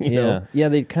abuse. You know? Yeah,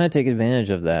 they kind of take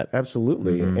advantage of that.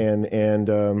 Absolutely.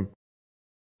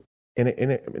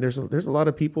 There's a lot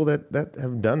of people that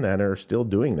have done that and are still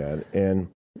doing that. And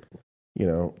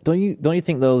don't you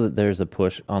think though that there's a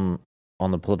push on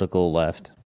the political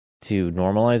left to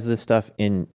normalize this stuff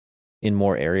in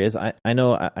more areas? I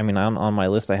know. I mean, on my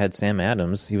list I had Sam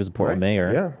Adams. He was a Portland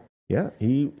mayor. Yeah.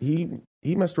 He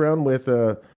messed around with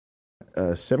a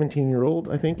 17-year-old,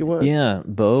 I think it was. Yeah,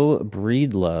 Beau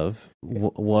Breedlove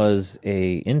was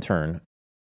a intern,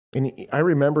 and I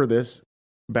remember this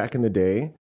back in the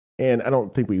day. And I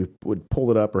don't think we would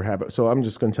pull it up or have it. So I'm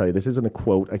just going to tell you, this isn't a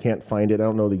quote. I can't find it. I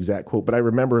don't know the exact quote, but I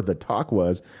remember the talk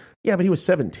was, yeah, but he was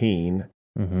 17.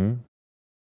 Mm-hmm.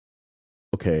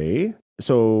 Okay.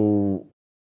 So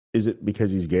is it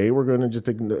because he's gay? We're going to just,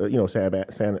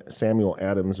 Samuel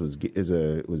Adams is gay.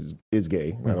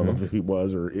 Mm-hmm. I don't know if he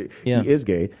was or he is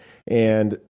gay.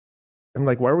 And I'm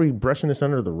like, why are we brushing this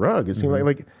under the rug? It seemed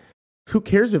like who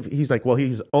cares if he's like, well,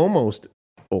 he's almost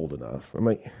old enough. I'm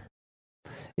like,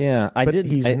 yeah, I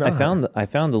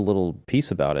found a little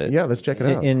piece about it. Yeah, let's check it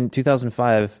out. In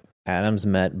 2005, Adams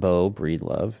met Beau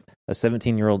Breedlove, a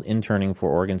 17-year-old interning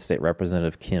for Oregon State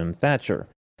Representative Kim Thatcher.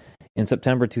 In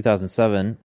September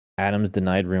 2007, Adams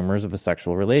denied rumors of a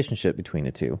sexual relationship between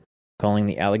the two, calling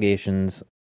the allegations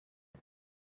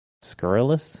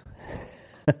scurrilous.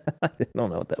 I don't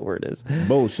know what that word is.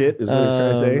 Bullshit is what he's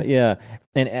trying to say. Yeah,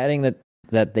 and adding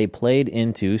that they played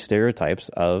into stereotypes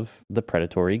of the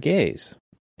predatory gays.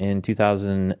 In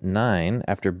 2009,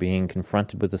 after being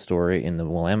confronted with the story in the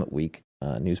Willamette Week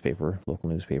local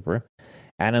newspaper,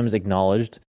 Adams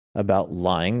acknowledged about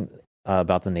lying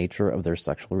about the nature of their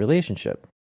sexual relationship.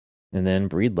 And then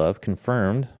Breedlove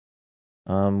confirmed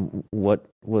what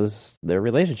was their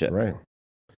relationship. Right.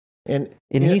 And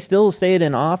he still stayed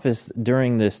in office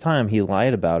during this time. He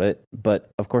lied about it,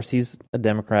 but of course he's a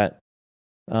Democrat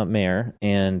mayor,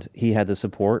 and he had the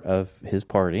support of his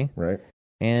party. Right.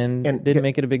 And didn't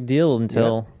make it a big deal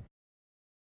until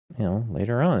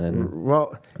later on,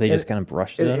 and they just kind of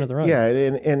brushed it under the rug. Yeah,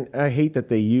 and I hate that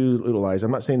they utilize. I'm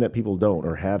not saying that people don't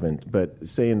or haven't, but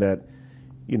saying that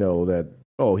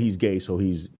he's gay, so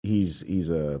he's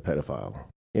a pedophile,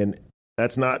 and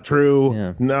that's not true.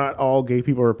 Yeah. Not all gay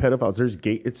people are pedophiles.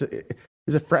 There's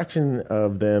he's a fraction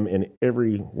of them in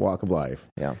every walk of life.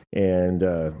 Yeah. And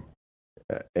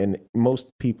most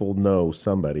people know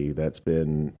somebody that's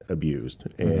been abused,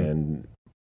 and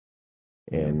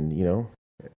you know.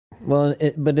 Well,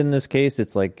 but in this case,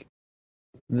 it's like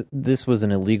this was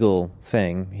an illegal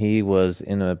thing. He was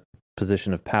in a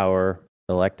position of power,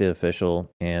 elected official,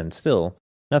 and still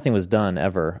nothing was done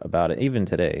ever about it. Even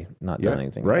today, not done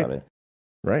anything about it.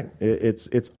 Right.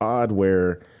 It's odd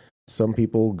where some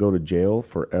people go to jail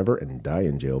forever and die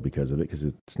in jail because of it, because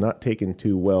it's not taken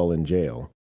too well in jail.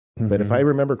 Mm-hmm. But if I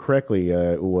remember correctly,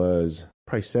 it was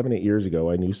probably 7-8 years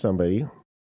ago, I knew somebody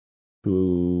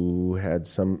who had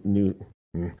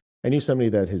I knew somebody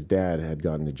that his dad had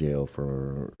gotten to jail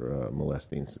for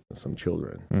molesting some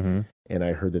children. Mm-hmm. And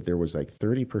I heard that there was like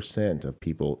 30% of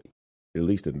people, at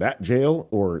least in that jail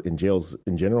or in jails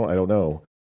in general, I don't know,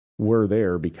 were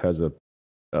there because of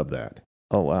that.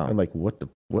 Oh, wow. I'm like, what?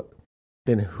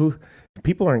 Then who?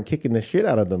 People aren't kicking the shit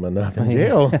out of them enough in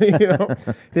jail. You know,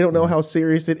 they don't know how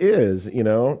serious it is, you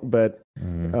know, but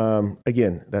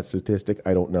again, that statistic,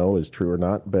 I don't know is true or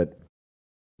not, but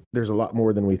there's a lot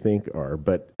more than we think are.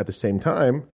 But at the same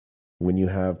time, when you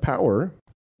have power,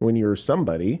 when you're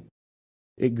somebody,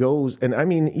 it goes, and I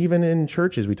mean, even in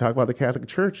churches, we talk about the Catholic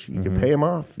Church, you can pay them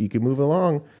off, you can move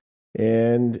along.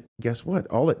 And guess what?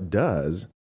 All it does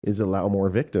is allow more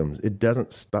victims. It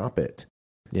doesn't stop it.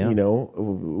 Yeah. You know,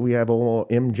 we have old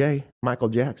MJ, Michael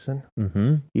Jackson.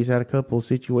 Mm-hmm. He's had a couple of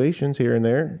situations here and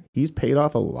there. He's paid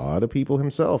off a lot of people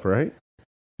himself, right?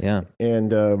 Yeah.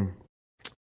 And,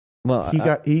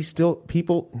 he still,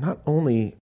 people, not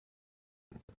only,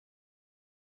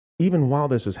 even while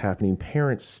this was happening,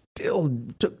 parents still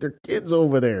took their kids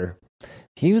over there.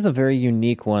 He was a very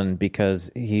unique one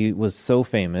because he was so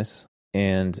famous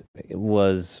and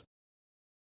was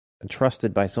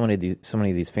trusted by so many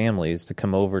of these families to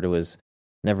come over to his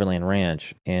Neverland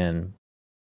Ranch and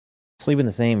sleep in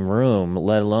the same room,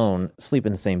 let alone sleep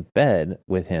in the same bed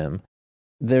with him.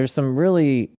 There's some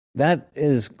that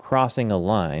is crossing a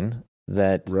line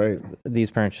that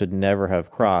these parents should never have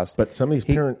crossed. But some of these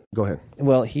parents, go ahead.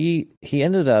 Well, he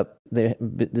ended up,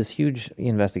 this huge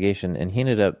investigation, and he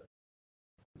ended up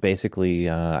basically,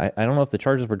 I don't know if the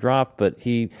charges were dropped, but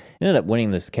he ended up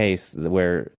winning this case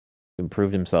where he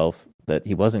proved himself that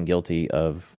he wasn't guilty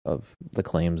of the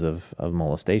claims of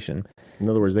molestation. In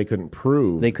other words, they couldn't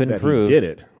prove he did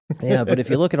it. Yeah, but if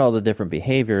you look at all the different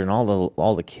behavior and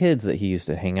all the kids that he used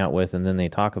to hang out with, and then they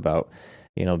talk about,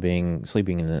 you know,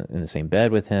 sleeping in the same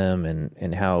bed with him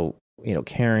and how, you know,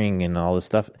 caring and all this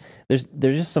stuff. There's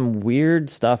just some weird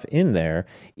stuff in there.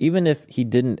 Even if he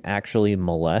didn't actually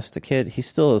molest a kid, he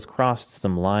still has crossed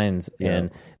some lines, and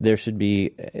there should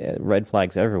be red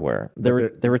flags everywhere.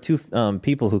 There were two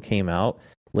people who came out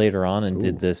later on and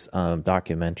did this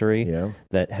documentary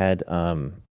that had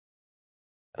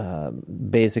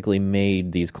basically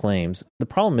made these claims. The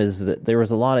problem is that there was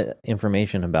a lot of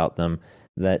information about them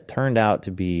that turned out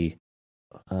to be,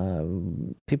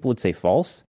 people would say,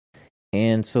 false.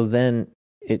 And so then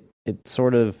it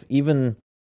sort of, even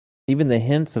the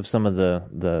hints of some of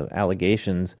the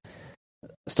allegations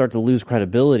start to lose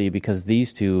credibility because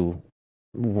these two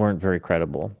weren't very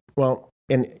credible. Well,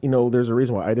 and you know, there's a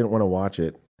reason why I didn't want to watch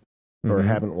it or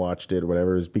haven't watched it or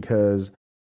whatever, is because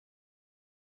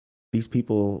these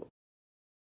people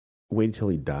waited till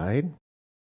he died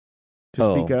to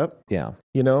speak up. Yeah.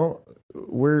 You know,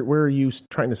 where are you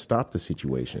trying to stop the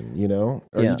situation? You know,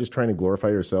 are you just trying to glorify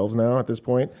yourselves now at this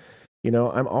point? You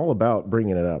know, I'm all about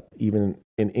bringing it up, even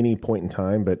in any point in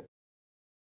time. But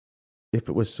if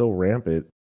it was so rampant,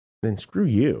 then screw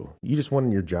you. You just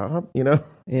wanted your job, you know?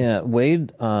 Yeah.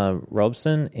 Wade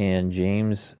Robson and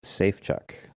James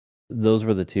Safechuck. Those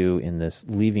were the two in this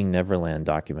Leaving Neverland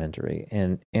documentary.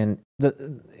 And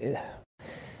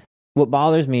what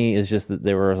bothers me is just that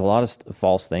there was a lot of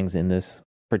false things in this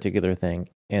particular thing.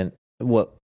 And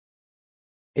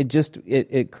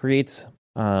it creates,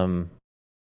 I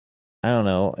don't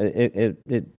know,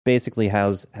 it basically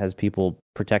has people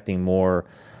protecting more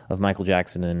of Michael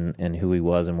Jackson and who he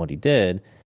was and what he did,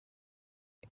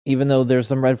 even though there's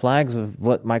some red flags of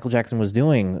what Michael Jackson was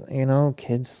doing. You know,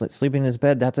 kids sleeping in his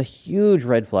bed, that's a huge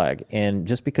red flag. And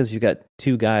just because you got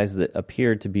two guys that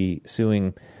appeared to be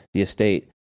suing the estate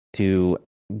to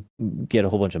get a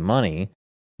whole bunch of money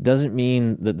doesn't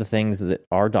mean that the things that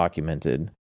are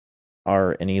documented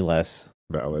are any less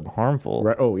valid, harmful.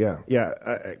 Right. Oh yeah.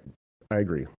 I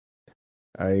agree.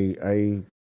 I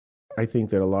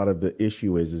think that a lot of the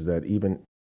issue is that even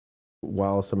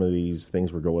while some of these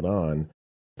things were going on,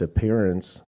 the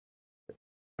parents,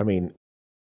 I mean,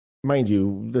 mind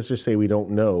you, let's just say we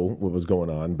don't know what was going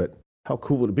on, but how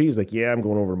cool would it be? He's like, yeah, I'm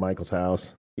going over to Michael's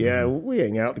house. Yeah, we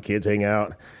hang out. The kids hang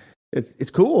out.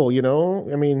 It's cool, you know.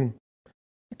 I mean,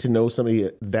 to know somebody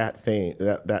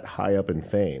that high up in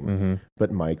fame.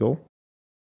 But Michael,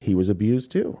 he was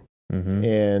abused too,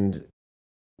 and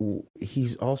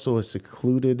he's also a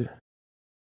secluded.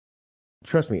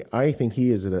 Trust me, I think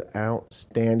he is an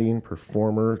outstanding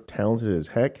performer, talented as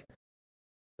heck.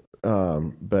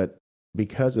 But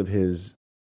because of his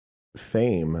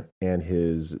fame and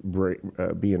his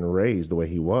being raised the way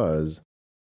he was,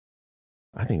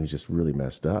 I think he was just really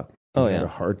messed up. He had a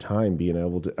hard time being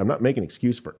able to. I'm not making an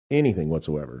excuse for anything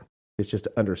whatsoever. It's just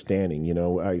understanding. You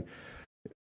know, I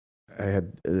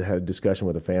had a discussion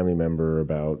with a family member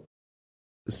about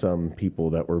some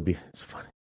people that were. It's funny.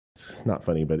 It's not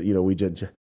funny, but you know, we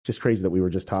just crazy that we were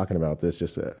just talking about this.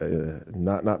 Just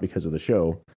not because of the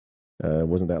show. It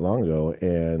wasn't that long ago,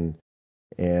 and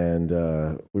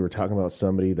we were talking about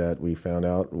somebody that we found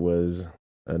out was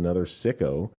another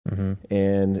sicko,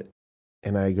 and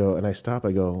I stop.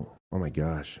 I go, oh my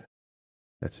gosh,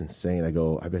 that's insane. I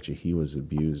go, I bet you he was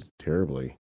abused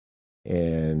terribly.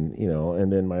 And, you know,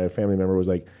 and then my family member was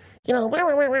like, you know,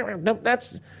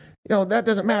 that's, you know, that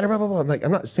doesn't matter, blah, blah, blah. I'm like,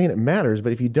 I'm not saying it matters,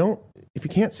 but if you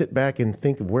can't sit back and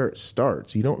think of where it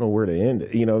starts, you don't know where to end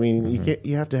it. You know, I mean,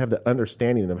 you have to have the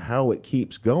understanding of how it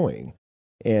keeps going.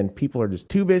 And people are just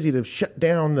too busy to shut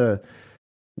down the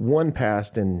one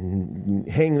past and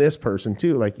hang this person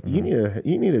too. Like you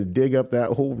need to dig up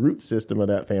that whole root system of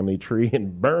that family tree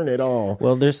and burn it all.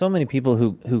 Well, there's so many people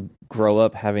who grow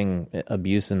up having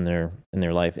abuse in their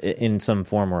life in some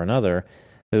form or another,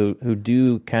 who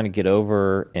do kind of get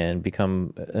over and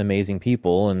become amazing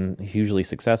people and hugely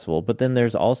successful. But then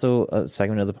there's also a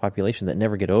segment of the population that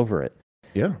never get over it.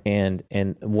 Yeah. And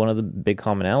one of the big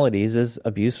commonalities is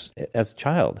abuse as a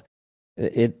child.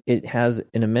 It has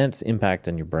an immense impact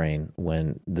on your brain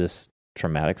when this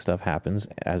traumatic stuff happens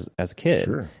as a kid.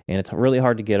 Sure. And it's really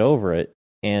hard to get over it.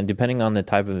 And depending on the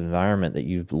type of environment that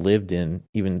you've lived in,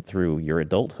 even through your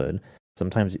adulthood,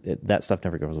 sometimes that stuff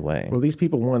never goes away. Well, these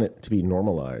people want it to be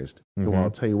normalized. Well,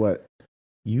 I'll tell you what,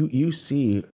 you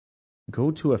see, go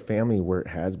to a family where it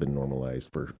has been normalized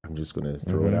for, I'm just going to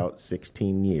throw it out,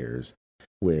 16 years,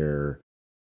 where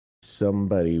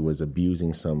somebody was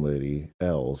abusing somebody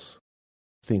else,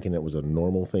 thinking it was a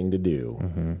normal thing to do,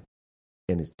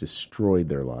 and it's destroyed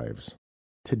their lives.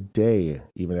 Today,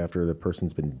 even after the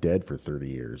person's been dead for 30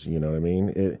 years, you know what I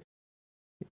mean?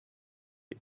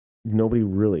 Nobody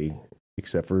really,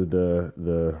 except for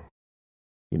the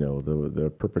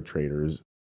perpetrators,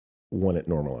 want it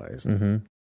normalized.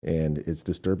 And it's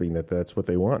disturbing that that's what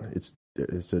they want.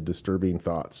 It's a disturbing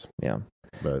thoughts. Yeah.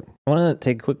 But I want to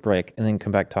take a quick break and then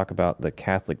come back talk about the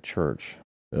Catholic Church.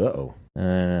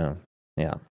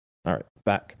 Yeah. All right.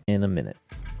 Back in a minute.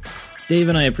 Dave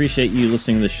and I appreciate you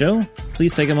listening to the show.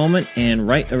 Please take a moment and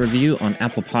write a review on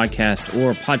Apple Podcast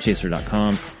or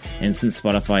Podchaser.com. And since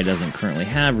Spotify doesn't currently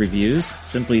have reviews,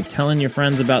 simply telling your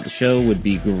friends about the show would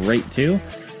be great too.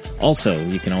 Also,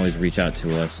 you can always reach out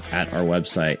to us at our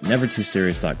website,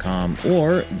 nevertooserious.com,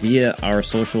 or via our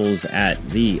socials at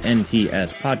the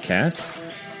NTS Podcast.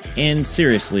 And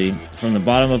seriously, from the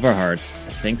bottom of our hearts,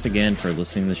 thanks again for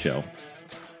listening to the show.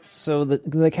 So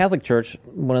the Catholic Church,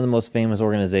 one of the most famous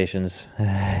organizations,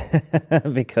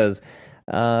 because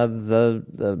the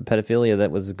pedophilia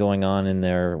that was going on in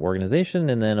their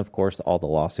organization, and then of course all the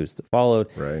lawsuits that followed.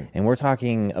 Right. And we're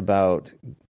talking about,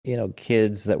 you know,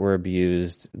 kids that were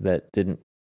abused that didn't,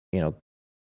 you know,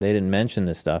 they didn't mention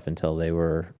this stuff until they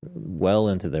were well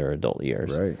into their adult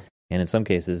years. Right. And in some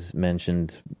cases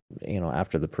mentioned, you know,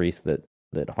 after the priest that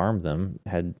harmed them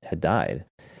had died.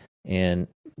 And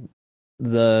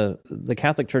the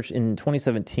Catholic Church in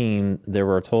 2017, there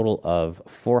were a total of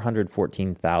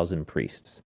 414,000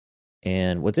 priests.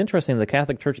 And what's interesting, the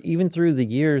Catholic Church, even through the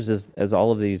years as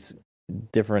all of these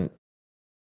different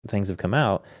things have come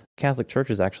out, the Catholic Church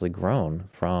has actually grown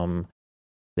from,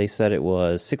 they said it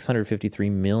was 653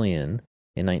 million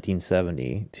in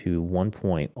 1970 to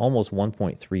almost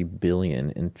 1.3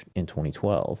 billion in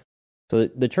 2012. So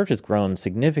the church has grown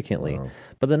significantly, wow.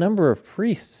 But the number of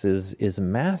priests is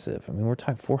massive. I mean, we're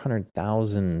talking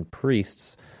 400,000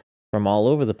 priests from all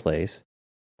over the place,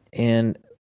 and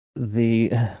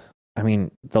the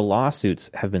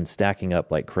lawsuits have been stacking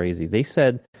up like crazy. They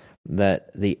said that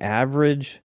the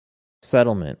average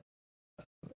settlement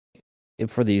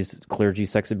for these clergy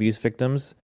sex abuse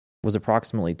victims was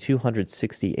approximately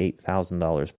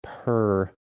 $268,000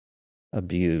 per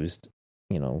abused,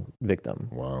 victim.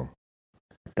 Wow.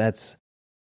 That's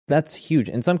huge.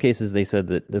 In some cases, they said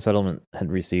that the settlement had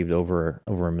received over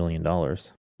 $1 million.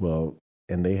 Well,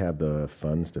 and they have the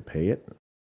funds to pay it.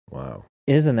 Wow.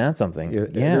 Isn't that something? Yeah.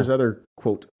 There's other,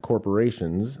 quote,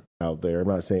 corporations out there. I'm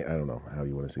not saying, I don't know how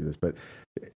you want to see this, but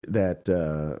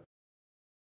that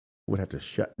would have to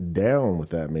shut down with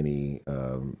that many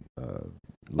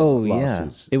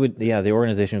lawsuits. It would. Yeah, the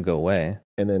organization would go away.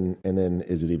 And then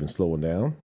is it even slowing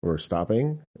down or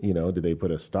stopping? Did they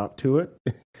put a stop to it?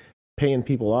 Paying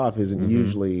people off isn't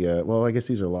usually, well, I guess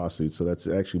these are lawsuits, so that's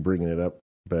actually bringing it up.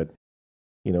 But,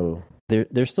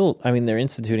 they're still, they're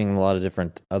instituting a lot of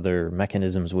different other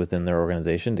mechanisms within their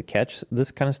organization to catch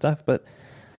this kind of stuff. But,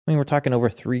 we're talking over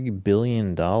 $3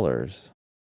 billion.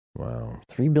 Wow.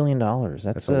 $3 billion.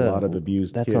 That's a lot of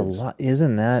abused kids. That's a lot.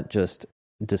 Isn't that just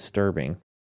disturbing?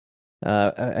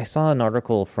 I saw an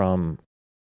article from,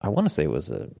 I want to say it was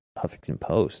a Huffington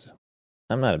Post.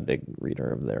 I'm not a big reader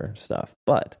of their stuff,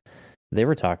 but they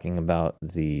were talking about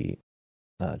the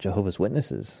Jehovah's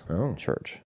Witnesses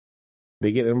church.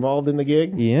 They get involved in the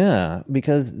gig? Yeah,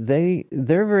 because they're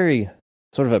very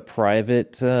sort of a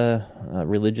private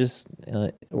religious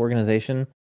organization,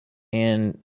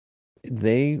 and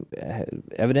they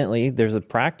evidently, there's a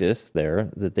practice there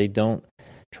that they don't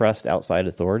trust outside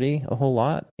authority a whole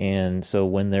lot, and so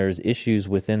when there's issues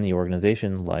within the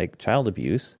organization like child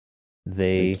abuse,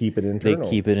 they keep it internal. They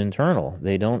keep it internal.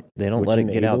 They don't let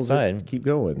it get outside. Keep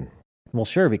going. Well,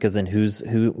 sure, because then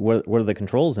what are the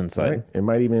controls inside? Right. It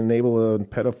might even enable a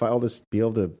pedophile to be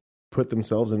able to put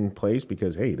themselves in place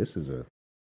because, hey, this is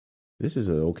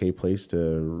an okay place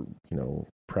to,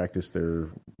 practice their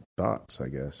thoughts, I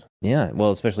guess. Yeah,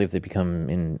 well, especially if they become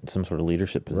in some sort of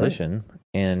leadership position. Right.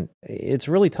 And it's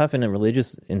really tough in a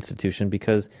religious institution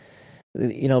because,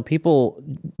 people,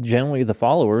 generally the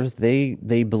followers, they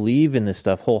believe in this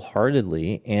stuff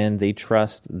wholeheartedly, and they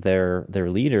trust their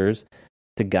leaders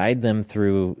to guide them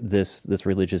through this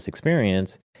religious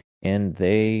experience, and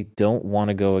they don't want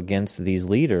to go against these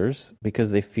leaders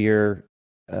because they fear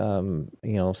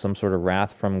some sort of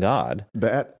wrath from God.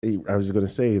 That I was going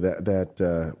to say I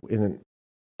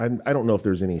don't know if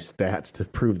there's any stats to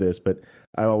prove this, but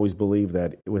I always believe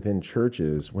that within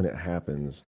churches when it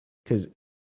happens, because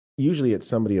usually it's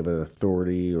somebody of an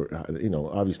authority or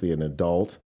obviously an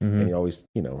adult, and you're always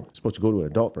supposed to go to an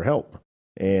adult for help,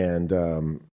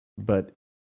 and but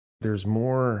there's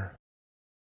more.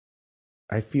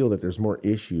 I feel that there's more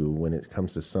issue when it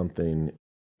comes to something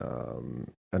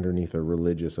underneath a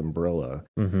religious umbrella,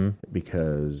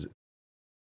 because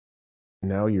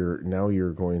now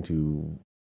you're going to,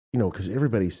 because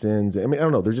everybody sins. I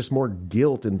don't know. There's just more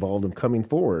guilt involved in coming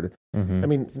forward.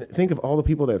 Think of all the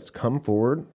people that's come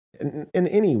forward in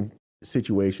any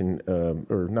situation,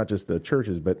 or not just the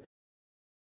churches, but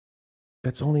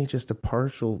that's only just a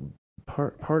partial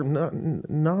part of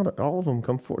not all of them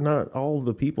come forward. Not all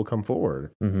the people come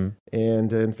forward.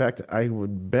 And in fact, I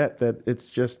would bet that it's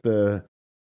just the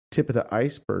tip of the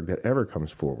iceberg that ever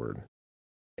comes forward.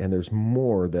 And there's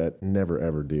more that never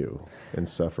ever do and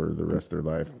suffer the rest of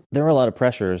their life. There are a lot of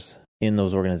pressures in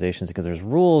those organizations because there's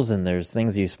rules and there's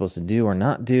things you're supposed to do or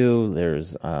not do.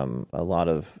 There's a lot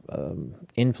of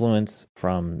influence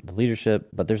from the leadership,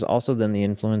 but there's also then the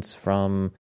influence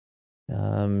from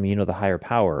the higher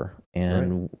power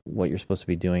and what you're supposed to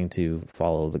be doing to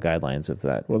follow the guidelines of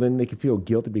that. Well, then they can feel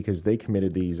guilty because they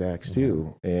committed these acts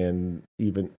too, and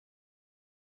even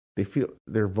they feel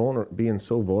they're being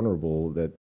so vulnerable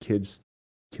that kids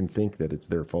can think that it's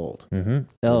their fault.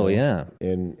 Oh, yeah,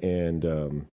 and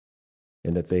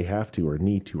that they have to or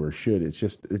need to or should. It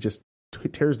just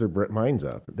tears their minds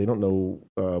up. They don't know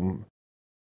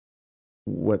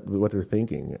what they're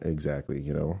thinking exactly.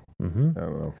 I don't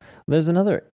know. There's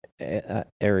another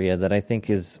area that I think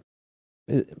is,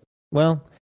 well,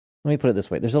 let me put it this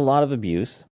way. There's a lot of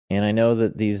abuse, and I know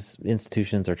that these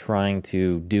institutions are trying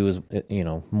to do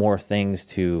more things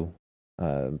to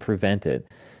prevent it.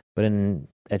 But in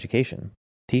education,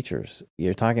 teachers,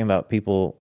 you're talking about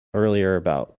people earlier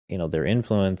about their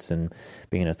influence and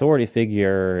being an authority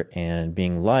figure and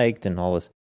being liked and all this.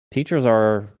 Teachers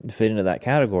are fit into that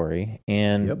category,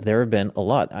 and there have been a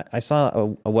lot. I saw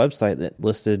a website that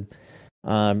listed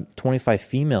 25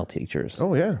 female teachers.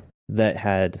 Oh, yeah. That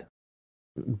had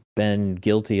been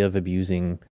guilty of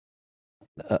abusing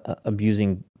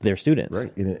their students.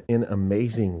 Right, in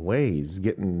amazing ways,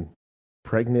 getting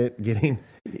pregnant,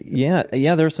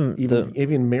 there's some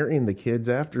even marrying the kids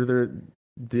after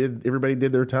everybody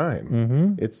did their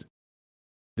time. It's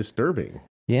disturbing.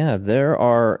 Yeah,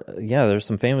 there's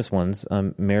some famous ones.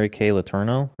 Mary Kay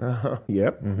Letourneau.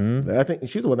 Yep. I think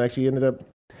she's the one that actually ended up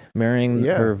marrying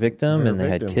her victim, and they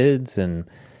had kids, and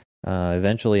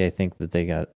eventually I think that they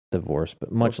got divorced,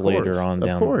 but much later on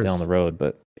down the road.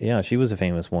 But yeah, she was a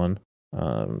famous one.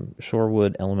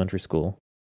 Shorewood Elementary School.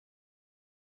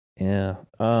 Yeah.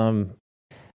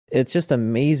 It's just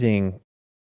amazing.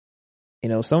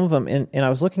 Some of them, and I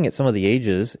was looking at some of the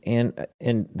ages, and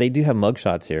they do have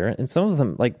mugshots here, and some of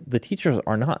them, like, the teachers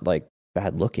are not, like,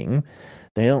 bad looking.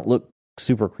 They don't look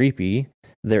super creepy.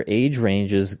 Their age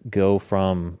ranges go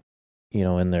from,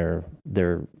 in their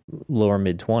lower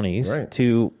mid-20s right.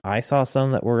 to, I saw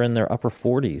some that were in their upper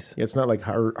 40s. Yeah, it's not like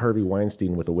Harvey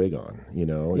Weinstein with a wig on,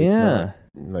 It's yeah.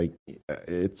 not like,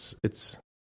 it's...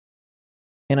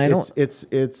 And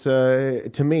it's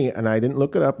to me, and I didn't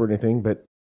look it up or anything, but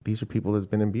these are people that's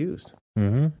been abused,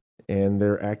 mm-hmm. and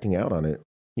they're acting out on it.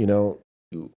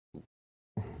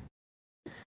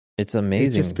 It's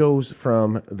amazing. It just goes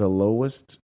from the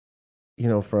lowest,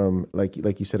 from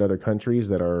like you said, other countries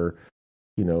that are,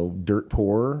 dirt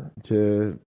poor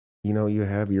to, you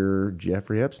have your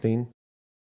Jeffrey Epstein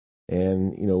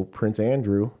and, Prince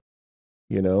Andrew,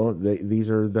 these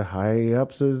are the high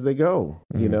ups as they go,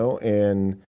 mm-hmm.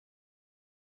 and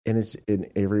it's in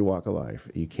every walk of life.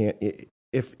 You can't,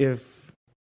 if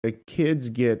the kids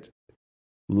get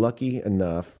lucky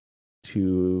enough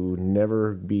to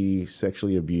never be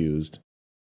sexually abused,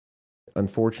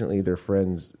 unfortunately their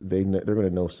friends, they're going to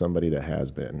know somebody that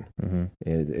has been. Mm-hmm.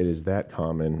 And it is that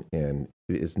common, and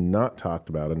it is not talked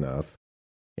about enough.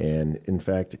 And in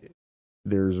fact,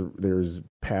 there's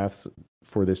paths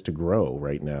for this to grow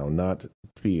right now, not to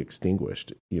be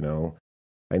extinguished.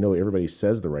 I know everybody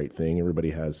says the right thing,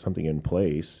 everybody has something in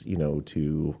place,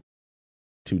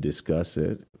 to discuss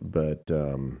it, but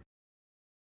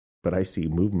I see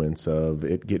movements of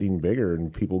it getting bigger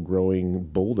and people growing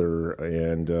bolder,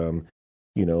 and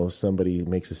somebody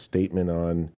makes a statement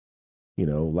on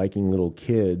liking little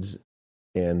kids,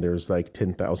 and there's like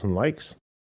 10,000 likes.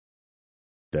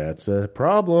 That's a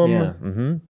problem. Yeah.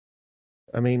 Mm-hmm.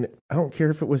 I mean, I don't care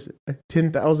if it was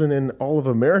 10,000 in all of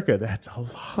America. That's a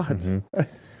lot. Mm-hmm.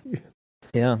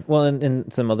 Yeah. Well,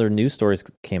 and some other news stories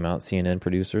came out. CNN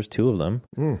producers, 2 of them,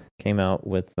 came out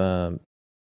with,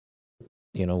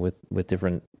 with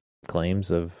different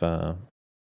claims of,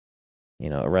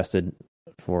 arrested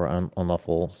for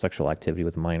unlawful sexual activity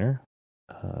with a minor.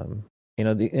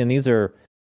 And these are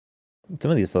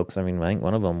some of these folks. I mean, I think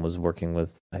one of them was working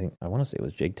with, I want to say it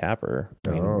was Jake Tapper.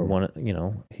 I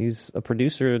mean, he's a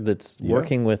producer that's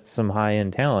working with some high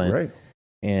end talent, right?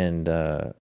 And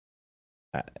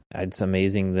it's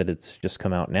amazing that it's just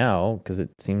come out now, because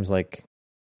it seems like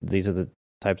these are the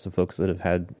types of folks that have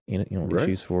had right.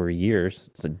 issues for years.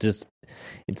 So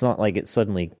it's not like it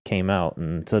suddenly came out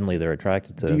and suddenly they're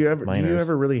attracted to minors. Do you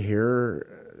ever really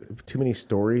hear too many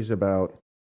stories about,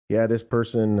 this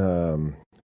person,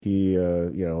 he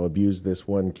abused this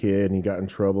one kid and he got in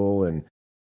trouble, and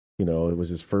it was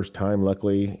his first time,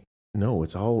 luckily? No,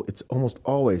 it's almost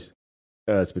always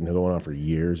it's been going on for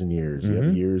years and years.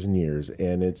 Mm-hmm. Years and years,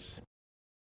 and it's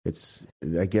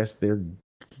I guess they're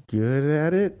good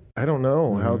at it. I don't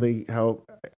know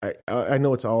I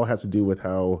know it's all has to do with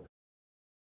how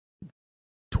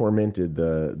tormented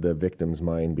the victim's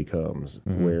mind becomes,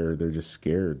 mm-hmm. where they're just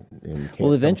scared and can't.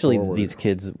 Well, eventually these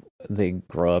kids, they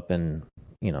grow up and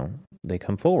they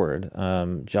come forward.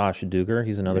 Josh Duggar,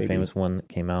 he's another famous one that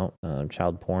came out,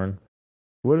 child porn.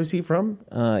 What was he from?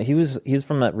 He was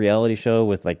from that reality show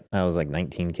with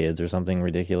 19 kids or something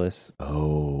ridiculous.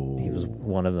 Oh, he was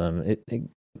one of them. I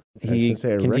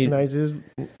recognize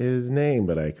his name,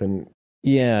 but I couldn't.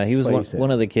 Yeah, he was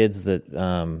one of the kids that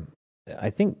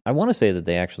I want to say that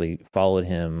they actually followed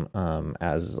him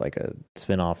as like a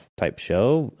spin-off type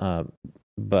show,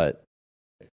 but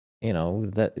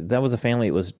that was a family.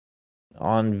 It was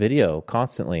on video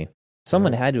constantly.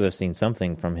 Someone had to have seen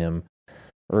something from him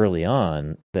early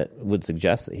on that would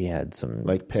suggest that he had some,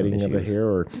 like petting of the hair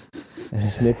or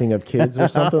sniffing of kids or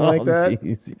something like that.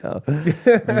 Geez, yeah.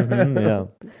 Mm-hmm, yeah.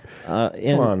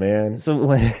 Come on, man.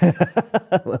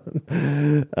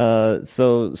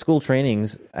 So school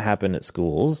trainings happen at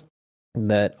schools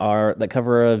that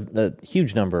cover a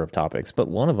huge number of topics, but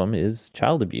one of them is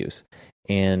child abuse.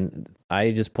 And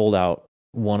I just pulled out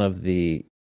one of the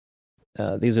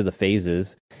these are the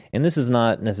phases, and this is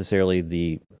not necessarily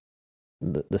the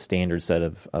standard set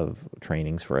of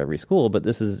trainings for every school, but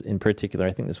this is in particular,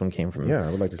 I think this one came from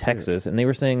I would like to Texas, and they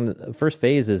were saying the first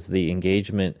phase is the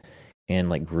engagement and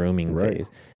like grooming phase,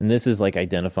 and this is like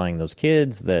identifying those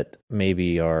kids that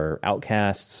maybe are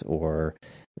outcasts or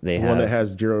they have one that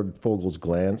has Jared Fogel's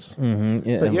glance.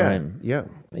 Mm-hmm,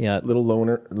 yeah, little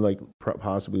loner, like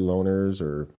possibly loners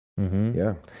or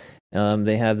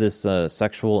they have this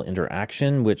sexual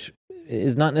interaction, which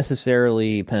is not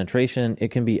necessarily penetration.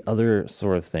 It can be other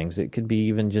sort of things. It could be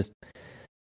even just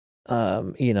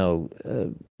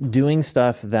doing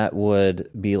stuff that would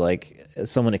be like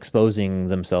someone exposing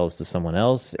themselves to someone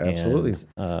else. Absolutely.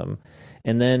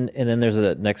 And then there's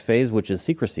a next phase, which is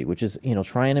secrecy, which is,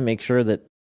 trying to make sure that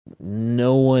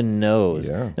no one knows.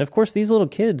 Yeah. And of course, these little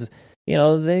kids,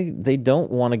 they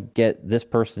don't want to get this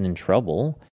person in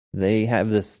trouble. They have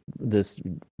this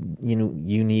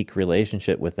unique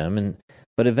relationship with them,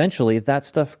 but eventually that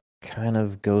stuff kind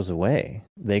of goes away.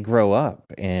 They grow up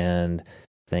and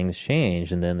things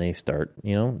change, and then they start,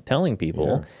 telling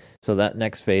people. Yeah. So that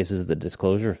next phase is the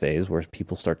disclosure phase, where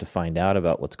people start to find out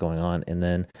about what's going on, and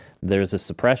then there's a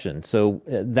suppression. So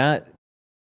that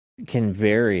can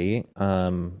vary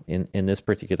in this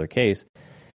particular case,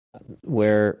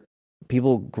 where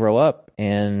people grow up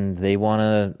and they want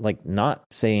to not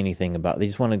say anything about it. They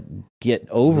just want to get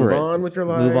over move it. Move on with your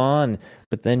life. Move on.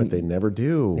 But they never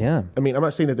do. Yeah. I mean, I'm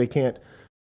not saying that they can't.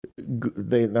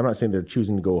 I'm not saying they're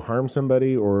choosing to go harm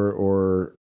somebody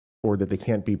or that they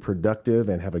can't be productive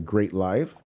and have a great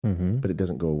life, but it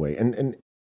doesn't go away. And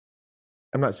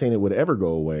I'm not saying it would ever go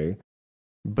away,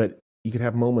 but you could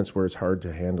have moments where it's hard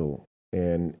to handle,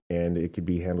 and it could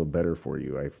be handled better for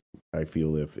you. I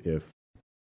feel if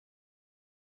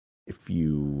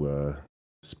you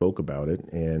spoke about it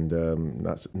and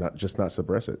not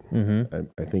suppress it.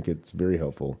 I think it's very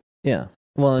helpful. Yeah.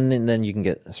 Well, and then you can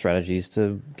get strategies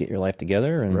to get your life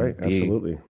together and right. be,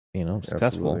 Absolutely. Successful.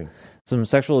 Absolutely. Some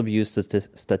sexual abuse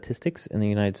statistics in the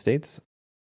United States.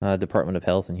 Department of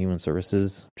Health and Human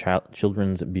Services,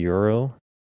 Children's Bureau,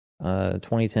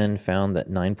 2010 found that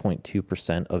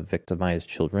 9.2% of victimized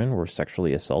children were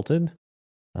sexually assaulted.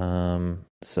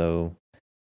 So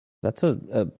that's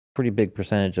a pretty big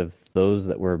percentage of those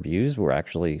that were abused were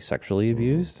actually sexually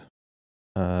abused.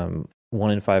 1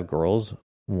 in 5 girls,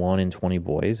 1 in 20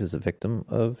 boys is a victim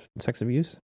of sex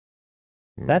abuse.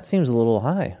 That seems a little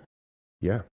high.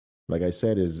 Yeah. Like I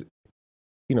said,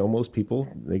 most people,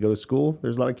 they go to school,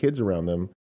 there's a lot of kids around them.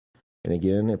 And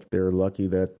again, if they're lucky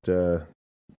that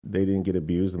they didn't get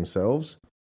abused themselves,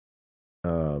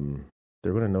 they're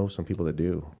going to know some people that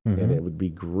do. And it would be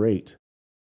great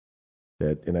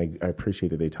that, and I appreciate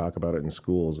that they talk about it in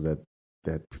schools, that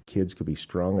kids could be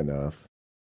strong enough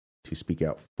to speak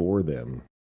out for them.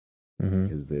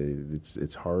 Because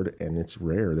it's hard and it's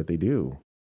rare that they do.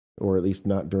 Or at least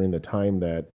not during the time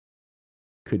that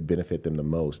could benefit them the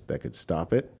most, that could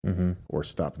stop it or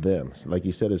stop them. So like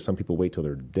you said, is some people wait till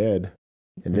they're dead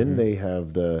and then they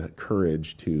have the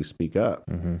courage to speak up.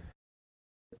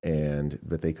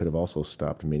 But they could have also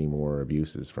stopped many more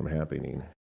abuses from happening.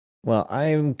 Well,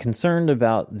 I'm concerned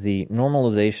about the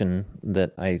normalization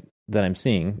that I'm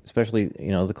seeing, especially,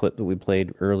 the clip that we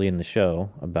played early in the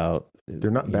show about...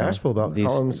 They're not bashful about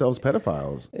calling themselves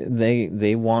pedophiles.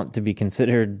 They want to be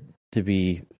considered to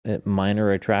be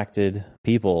minor attracted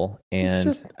people, and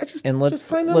let's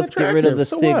get rid of the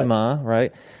stigma,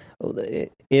 right?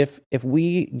 If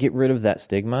we get rid of that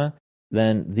stigma,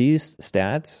 then these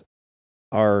stats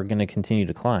are going to continue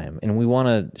to climb, and we want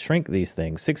to shrink these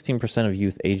things. 16% of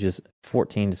youth ages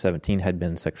 14 to 17 had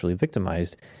been sexually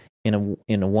victimized in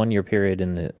a 1 year period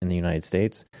in the United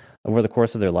States. Over the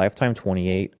course of their lifetime,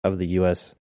 28 of the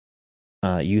U.S.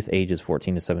 Youth ages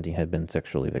 14 to 17 had been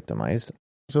sexually victimized.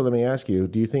 So let me ask you,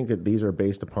 do you think that these are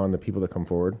based upon the people that come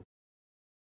forward?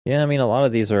 Yeah, a lot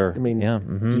of these are. Do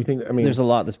you think? There's a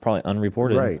lot that's probably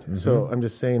unreported. Right. So I'm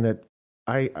just saying that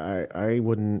I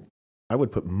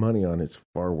would put money on it's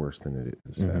far worse than it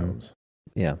sounds.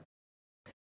 Yeah.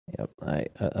 Yep, I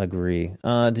agree.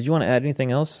 Did you want to add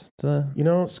anything else to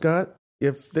Scott,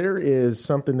 if there is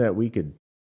something that we could,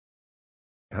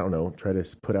 I don't know, try to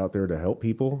put out there to help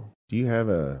people, do you have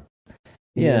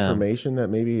information that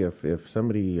maybe if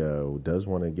somebody does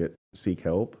want to seek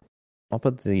help? I'll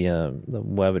put the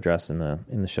web address in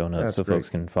the show notes so folks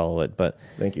can follow it. But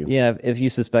thank you. Yeah, if you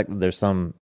suspect that there's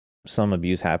some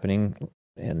abuse happening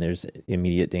and there's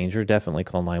immediate danger, definitely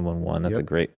call 911. That's a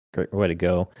great way to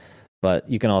go. But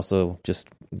you can also just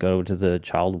go to the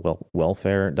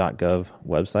childwelfare.gov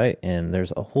website, and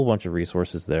there's a whole bunch of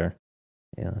resources there.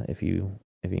 Yeah, if you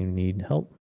need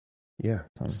help. Yeah,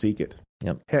 seek it.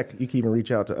 Yep. Heck, you can even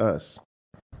reach out to us.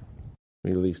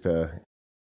 We at least could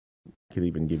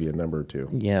even give you a number or two.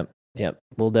 Yep.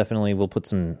 We'll put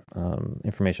some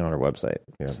information on our website.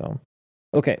 Yeah. So,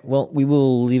 okay, well, we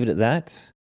will leave it at that.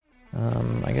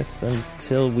 I guess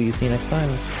until we see you next time,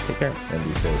 take care. And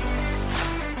be safe.